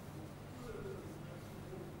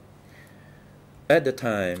 At the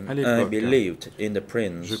time, I believed in the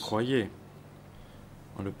prince. Je croyais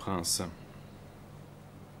en le prince.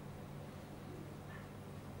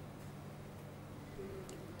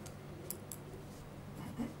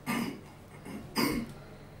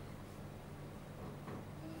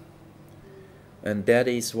 And that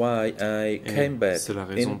is why I came back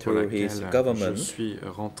into his government. Je suis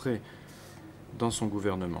rentré dans son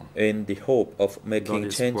gouvernement, in the hope of making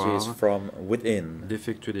changes from within,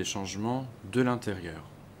 d'effectuer des changements de l'intérieur.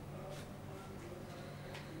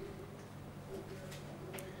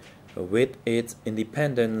 With its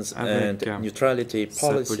independence Avec and neutrality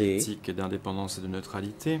policy, sa politique d'indépendance et de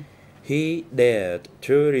neutralité, he dared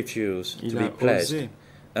to refuse to be placed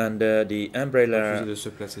under the umbrella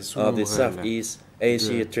of the Southeast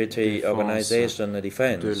Asia Treaty Organization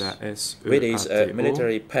Defense, which is a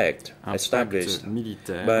military pact established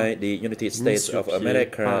by the United States of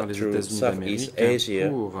America through Southeast Asia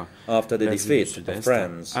after the defeat of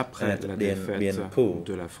France at Dien Bien Phu.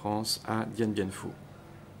 De la France à Dien Bien Phu.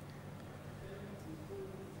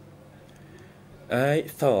 I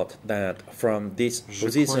thought that from this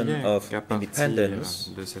position of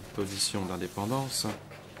independence, de cette position d'indépendance,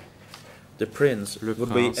 the prince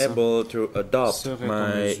would be able to adopt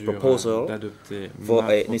my proposal for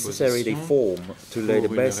a necessary reform to lay the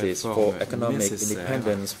basis for economic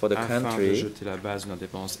independence for the country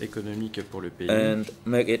and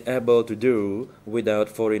make it able to do without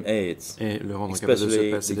foreign aids,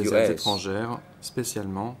 especially the US.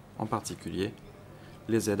 Spécialement, en particulier,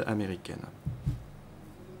 les aides américaines.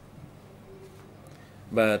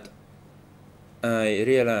 But I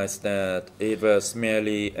realized that it was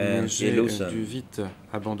merely an illusion. J'ai dû vite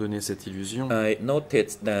abandonner cette illusion. I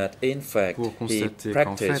noticed that, in fact, he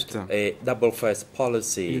practiced a double-face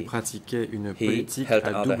policy. Il pratiquait une politique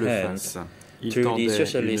à double face. Il tendait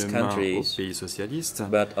une main aux pays socialistes,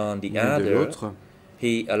 but on the de other, l'autre,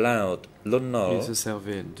 he allowed Lon Nol il se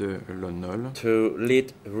servait de Lon Nol to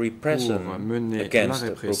lead repression pour mener against la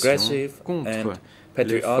répression progressive contre and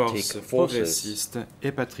les patriotic forces forces. progressistes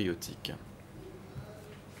et patriotiques.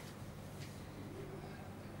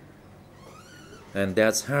 And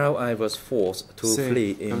that's how I was forced to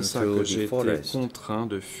flee comme ça into que the j'ai été forest. contraint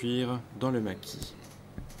de fuir dans le maquis.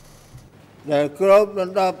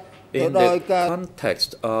 In the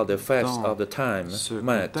context of the facts of the time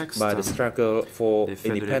marked by the struggle for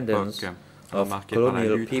independence of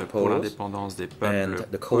colonial peoples and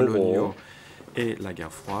the Cold War, et la guerre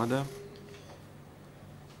froide,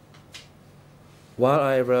 while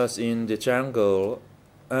I was in the jungle,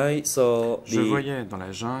 I saw je voyais dans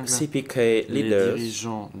la jungle CPK les leaders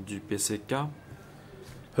dirigeants du PCK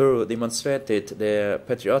who demonstrated their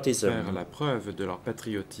patriotism faire la preuve de leur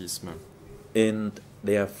patriotisme in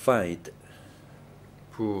their fight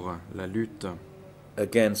pour la lutte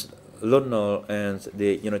against Lon Nol and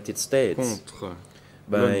the United States contre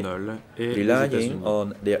by Lon Nol et les relying États-Unis.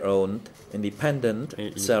 on their own independent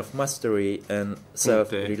self-mastery and Comptaient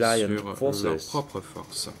self-reliant sur leurs forces. propres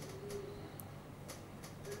forces.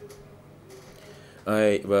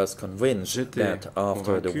 I was convinced that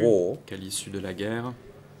after the convaincu war, qu'à l'issue de la guerre,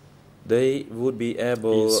 they would be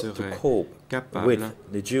able ils to seraient cope capables with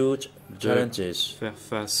the huge de challenges faire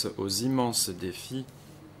face aux immenses défis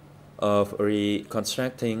of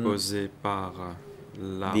reconstructing posés par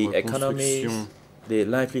la the economies, reconstruction the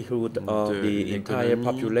livelihood of de the entire l'économie, des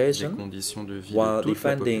population, conditions de vie while de toute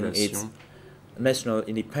la defending its population, national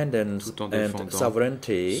independence tout en and défendant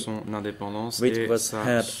sovereignty, son indépendance which et was sa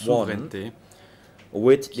had souveraineté,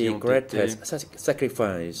 with qui the ont greatest été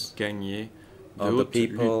sacrifice gagnés de of the haute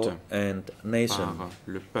people lutte and nation. par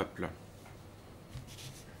le peuple.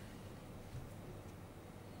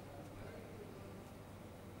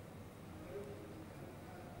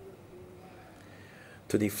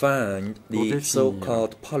 To define the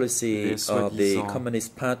so-called policy of the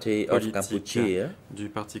Communist Party of Cambodia, du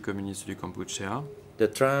Parti communiste du Cambodge, the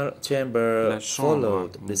trial chamber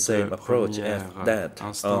followed the same approach as that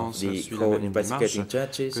of the co-investigating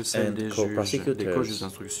judges and des juges co-prosecutors.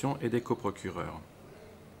 d'instruction et des coprocureurs.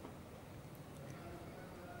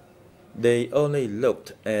 They only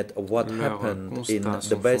looked at what Leurs happened constats in the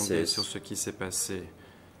sont fondés bases. sur ce qui s'est passé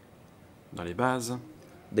dans les bases,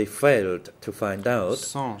 They failed to find out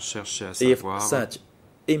sans chercher à if savoir such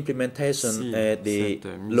implementation si at the cette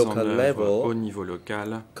mise local en œuvre au level niveau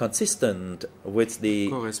local consistent with the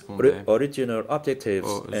correspondait original objectives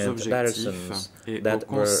aux and objectifs directions et that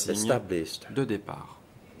aux were consignes established. de départ.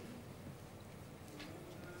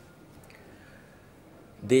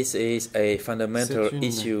 This is a fundamental C'est une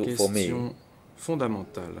issue for me. question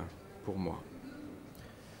fondamentale pour moi.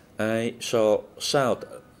 I shall shout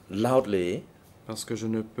loudly Parce que je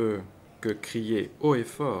ne peux que crier haut et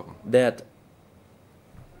fort that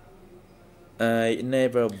I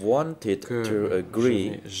never wanted que to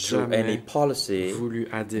agree je n'ai to any jamais policy voulu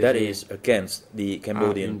that adhérer is against the à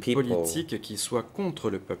Cambodian une people. politique qui soit contre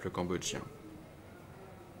le peuple cambodgien.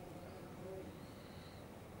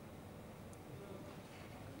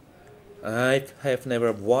 I have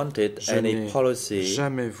never wanted Je any n'ai policy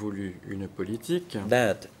jamais voulu une politique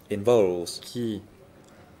that involves qui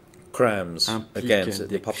crimes implique against the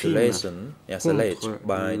des population as alleged contre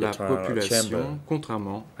by the la trial chamber. population,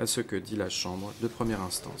 contrairement à ce que dit la Chambre de première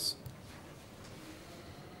instance.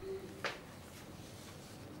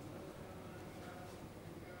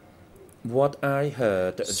 What I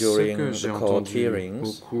heard Ce during que j'ai the court entendu hearings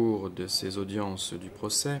au cours de ces audiences du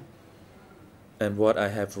procès and what I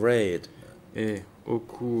have read et au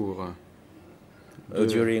cours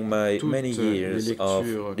during my toutes many les years of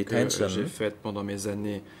lectures que detention j'ai faites pendant mes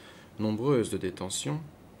années nombreuses de détention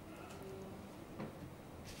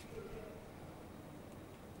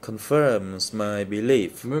confirms my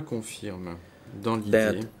belief me confirme dans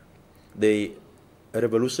that l'idée the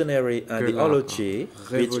revolutionary que la ideology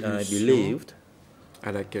which I révolution believed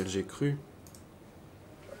à laquelle j'ai cru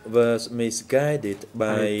was misguided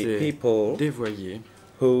by people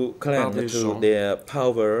who clung to their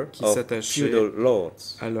power of feudal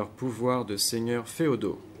lords. À leur pouvoir de seigneurs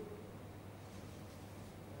féodaux.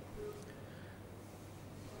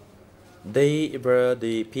 They were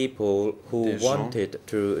the people who wanted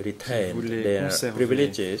to retain their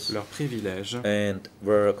privileges and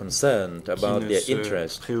were concerned about their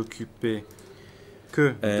interests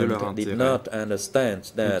and did not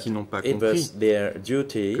understand that it was their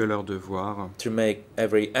duty to make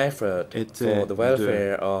every effort for the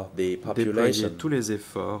welfare of the population. Tous les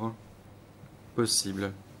efforts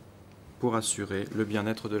possibles pour assurer le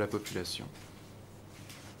bien-être de la population.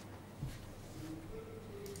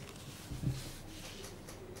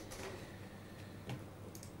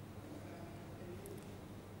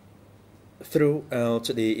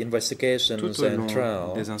 Throughout the investigations and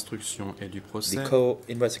trial, des instructions et du procès, the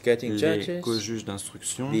co-investigating judges, co-juges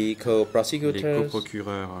d'instruction, the co-prosecutors, les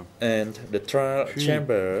co-procureurs, and the trial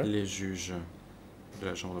chamber, les juges de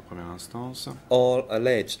la chambre de première instance, all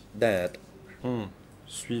alleged that ont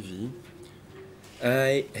suivi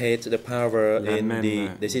I had the power in the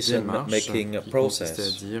decision-making process.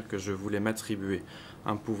 C'est-à-dire que je voulais m'attribuer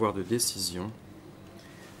un pouvoir de décision.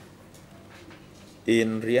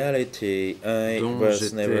 In reality, I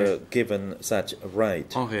was never given such a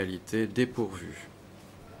right. En réalité, dépourvu.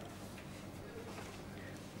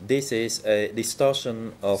 This is a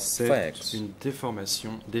distortion of facts. C'est une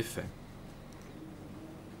déformation des faits.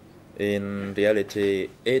 In reality,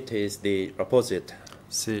 it is the opposite.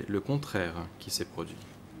 C'est le contraire qui s'est produit.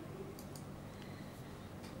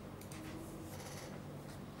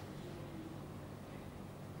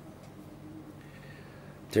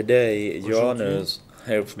 Today, Your Honors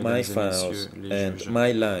have my files and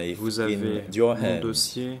my life vous avez in your mon hands.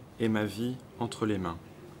 dossier et ma vie entre les mains.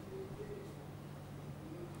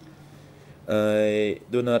 I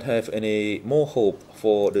do not have any more hope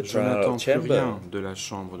for the Je trial n'attends plus chamber. rien de la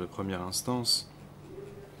chambre de première instance.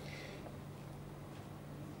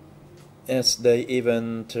 As they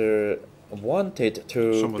even wanted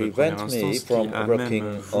to prevent me from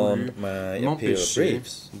working on my appeal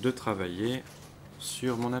briefs. De travailler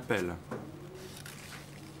sur mon appel.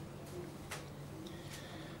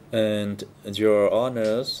 And Your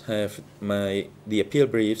Honors have the appeal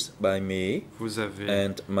briefs by me Vous avez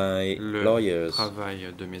and my le lawyers.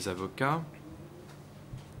 travail de mes avocats.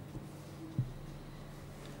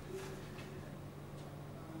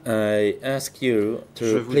 I ask you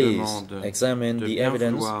to please examine the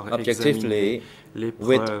evidence objectively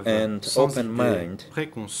with an open mind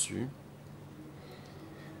préconçue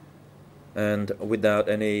and without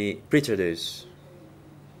any prejudice.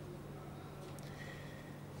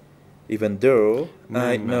 Even though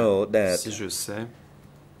I know that si je sais,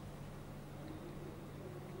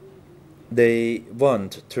 they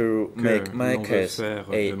want to make my case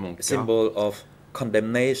a symbol of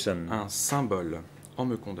condemnation. Un symbole en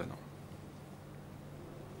me condamnant.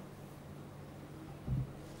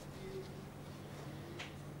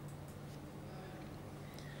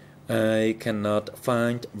 I cannot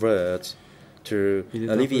find words to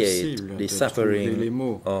alleviate the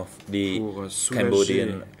suffering of the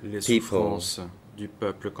Cambodian people. Du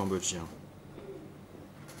peuple cambodgien.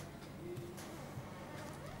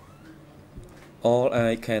 All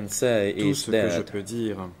I can say is that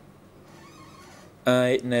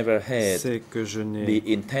I never had the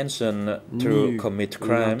intention to commit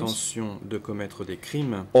crimes de commettre des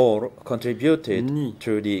crimes or contributed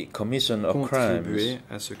to the commission of crimes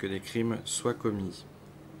à ce que des crimes soient commis.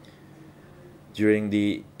 During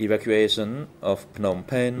the evacuation of Phnom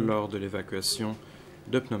Penh, lors de l'évacuation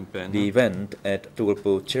de Phnom Penh, the event at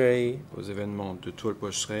Tuolpo Chre, aux événements de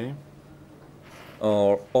Tuolpo Chre,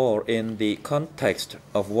 or in the context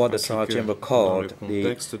of what the trial chamber called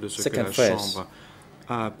the second phase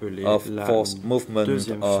of forced movement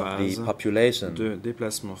of the population. De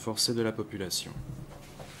déplacement forcé de la population.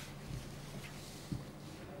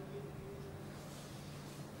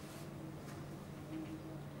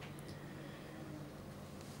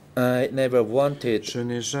 I never wanted Je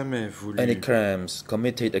n'ai jamais voulu any crimes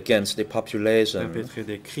committed against the population. Perpétrer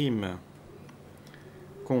des crimes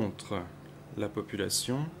contre la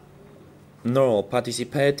population. Nor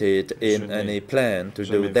participated in any plan to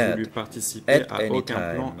do that at any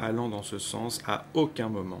time. Plan allant dans ce sens à aucun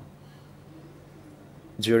moment.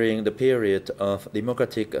 During the period of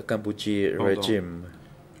democratic Cambodia regime.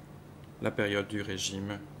 La période du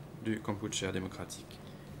régime du Cambodge démocratique.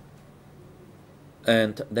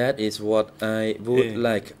 And that is what I would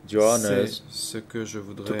like Your Honors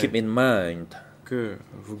to keep in mind. Que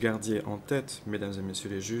vous gardiez en tête, mesdames et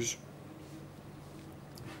messieurs les juges,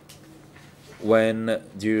 when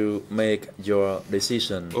you make your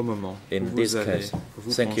decision au moment in où this vous allez case.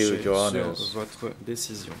 vous Thank you, pencher Your sur Honors. votre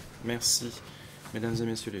décision. Merci, mesdames et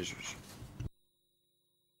messieurs les juges.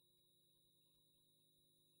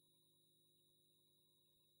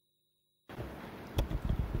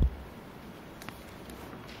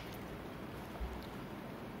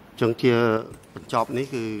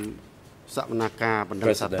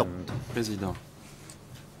 Président.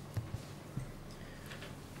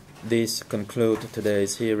 This concludes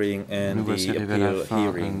today's hearing and Nous voici the arrivés à la appeal fin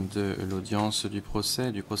hearing. de l'audience du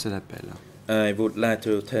procès d'appel. I would like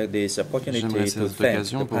to take this opportunity to thank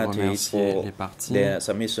the parties for their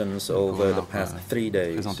submissions over the past 3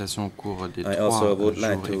 days. I also would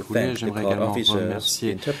like to thank the court officers,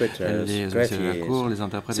 interpreters,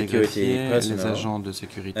 greffiers, security personnel,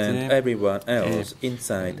 and everyone else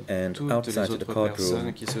inside and outside the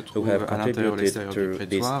courtroom who have contributed to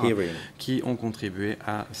this hearing. Qui ont contribué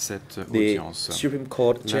à cette The audience. Supreme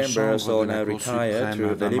Court chambers are now retired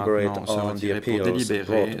to deliberate on the appeals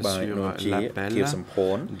brought by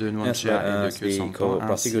Nuon de Nuon-Chea et de Kyo-Sampan,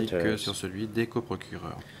 ainsi que sur celui des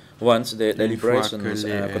coprocureurs. Once the Une fois deliberations que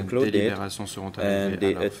les are concluded délibérations seront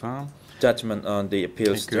arrivées à leur fin, judgment on the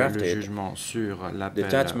appeals et que le drafted, jugement sur l'appel the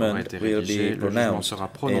judgment aura été will rédigé, be le jugement pronounced sera in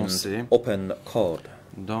prononcé open court.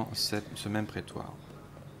 dans ce même prétoire.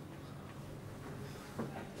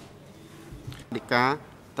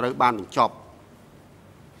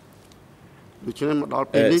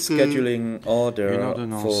 A scheduling order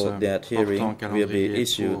for that hearing will be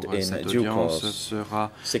issued in due course.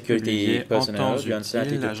 Security personnel be on site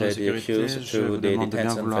to take the accused to the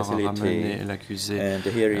detention facility, and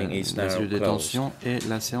the hearing is now closed. Et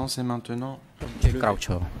la séance est maintenant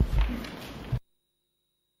Croucho.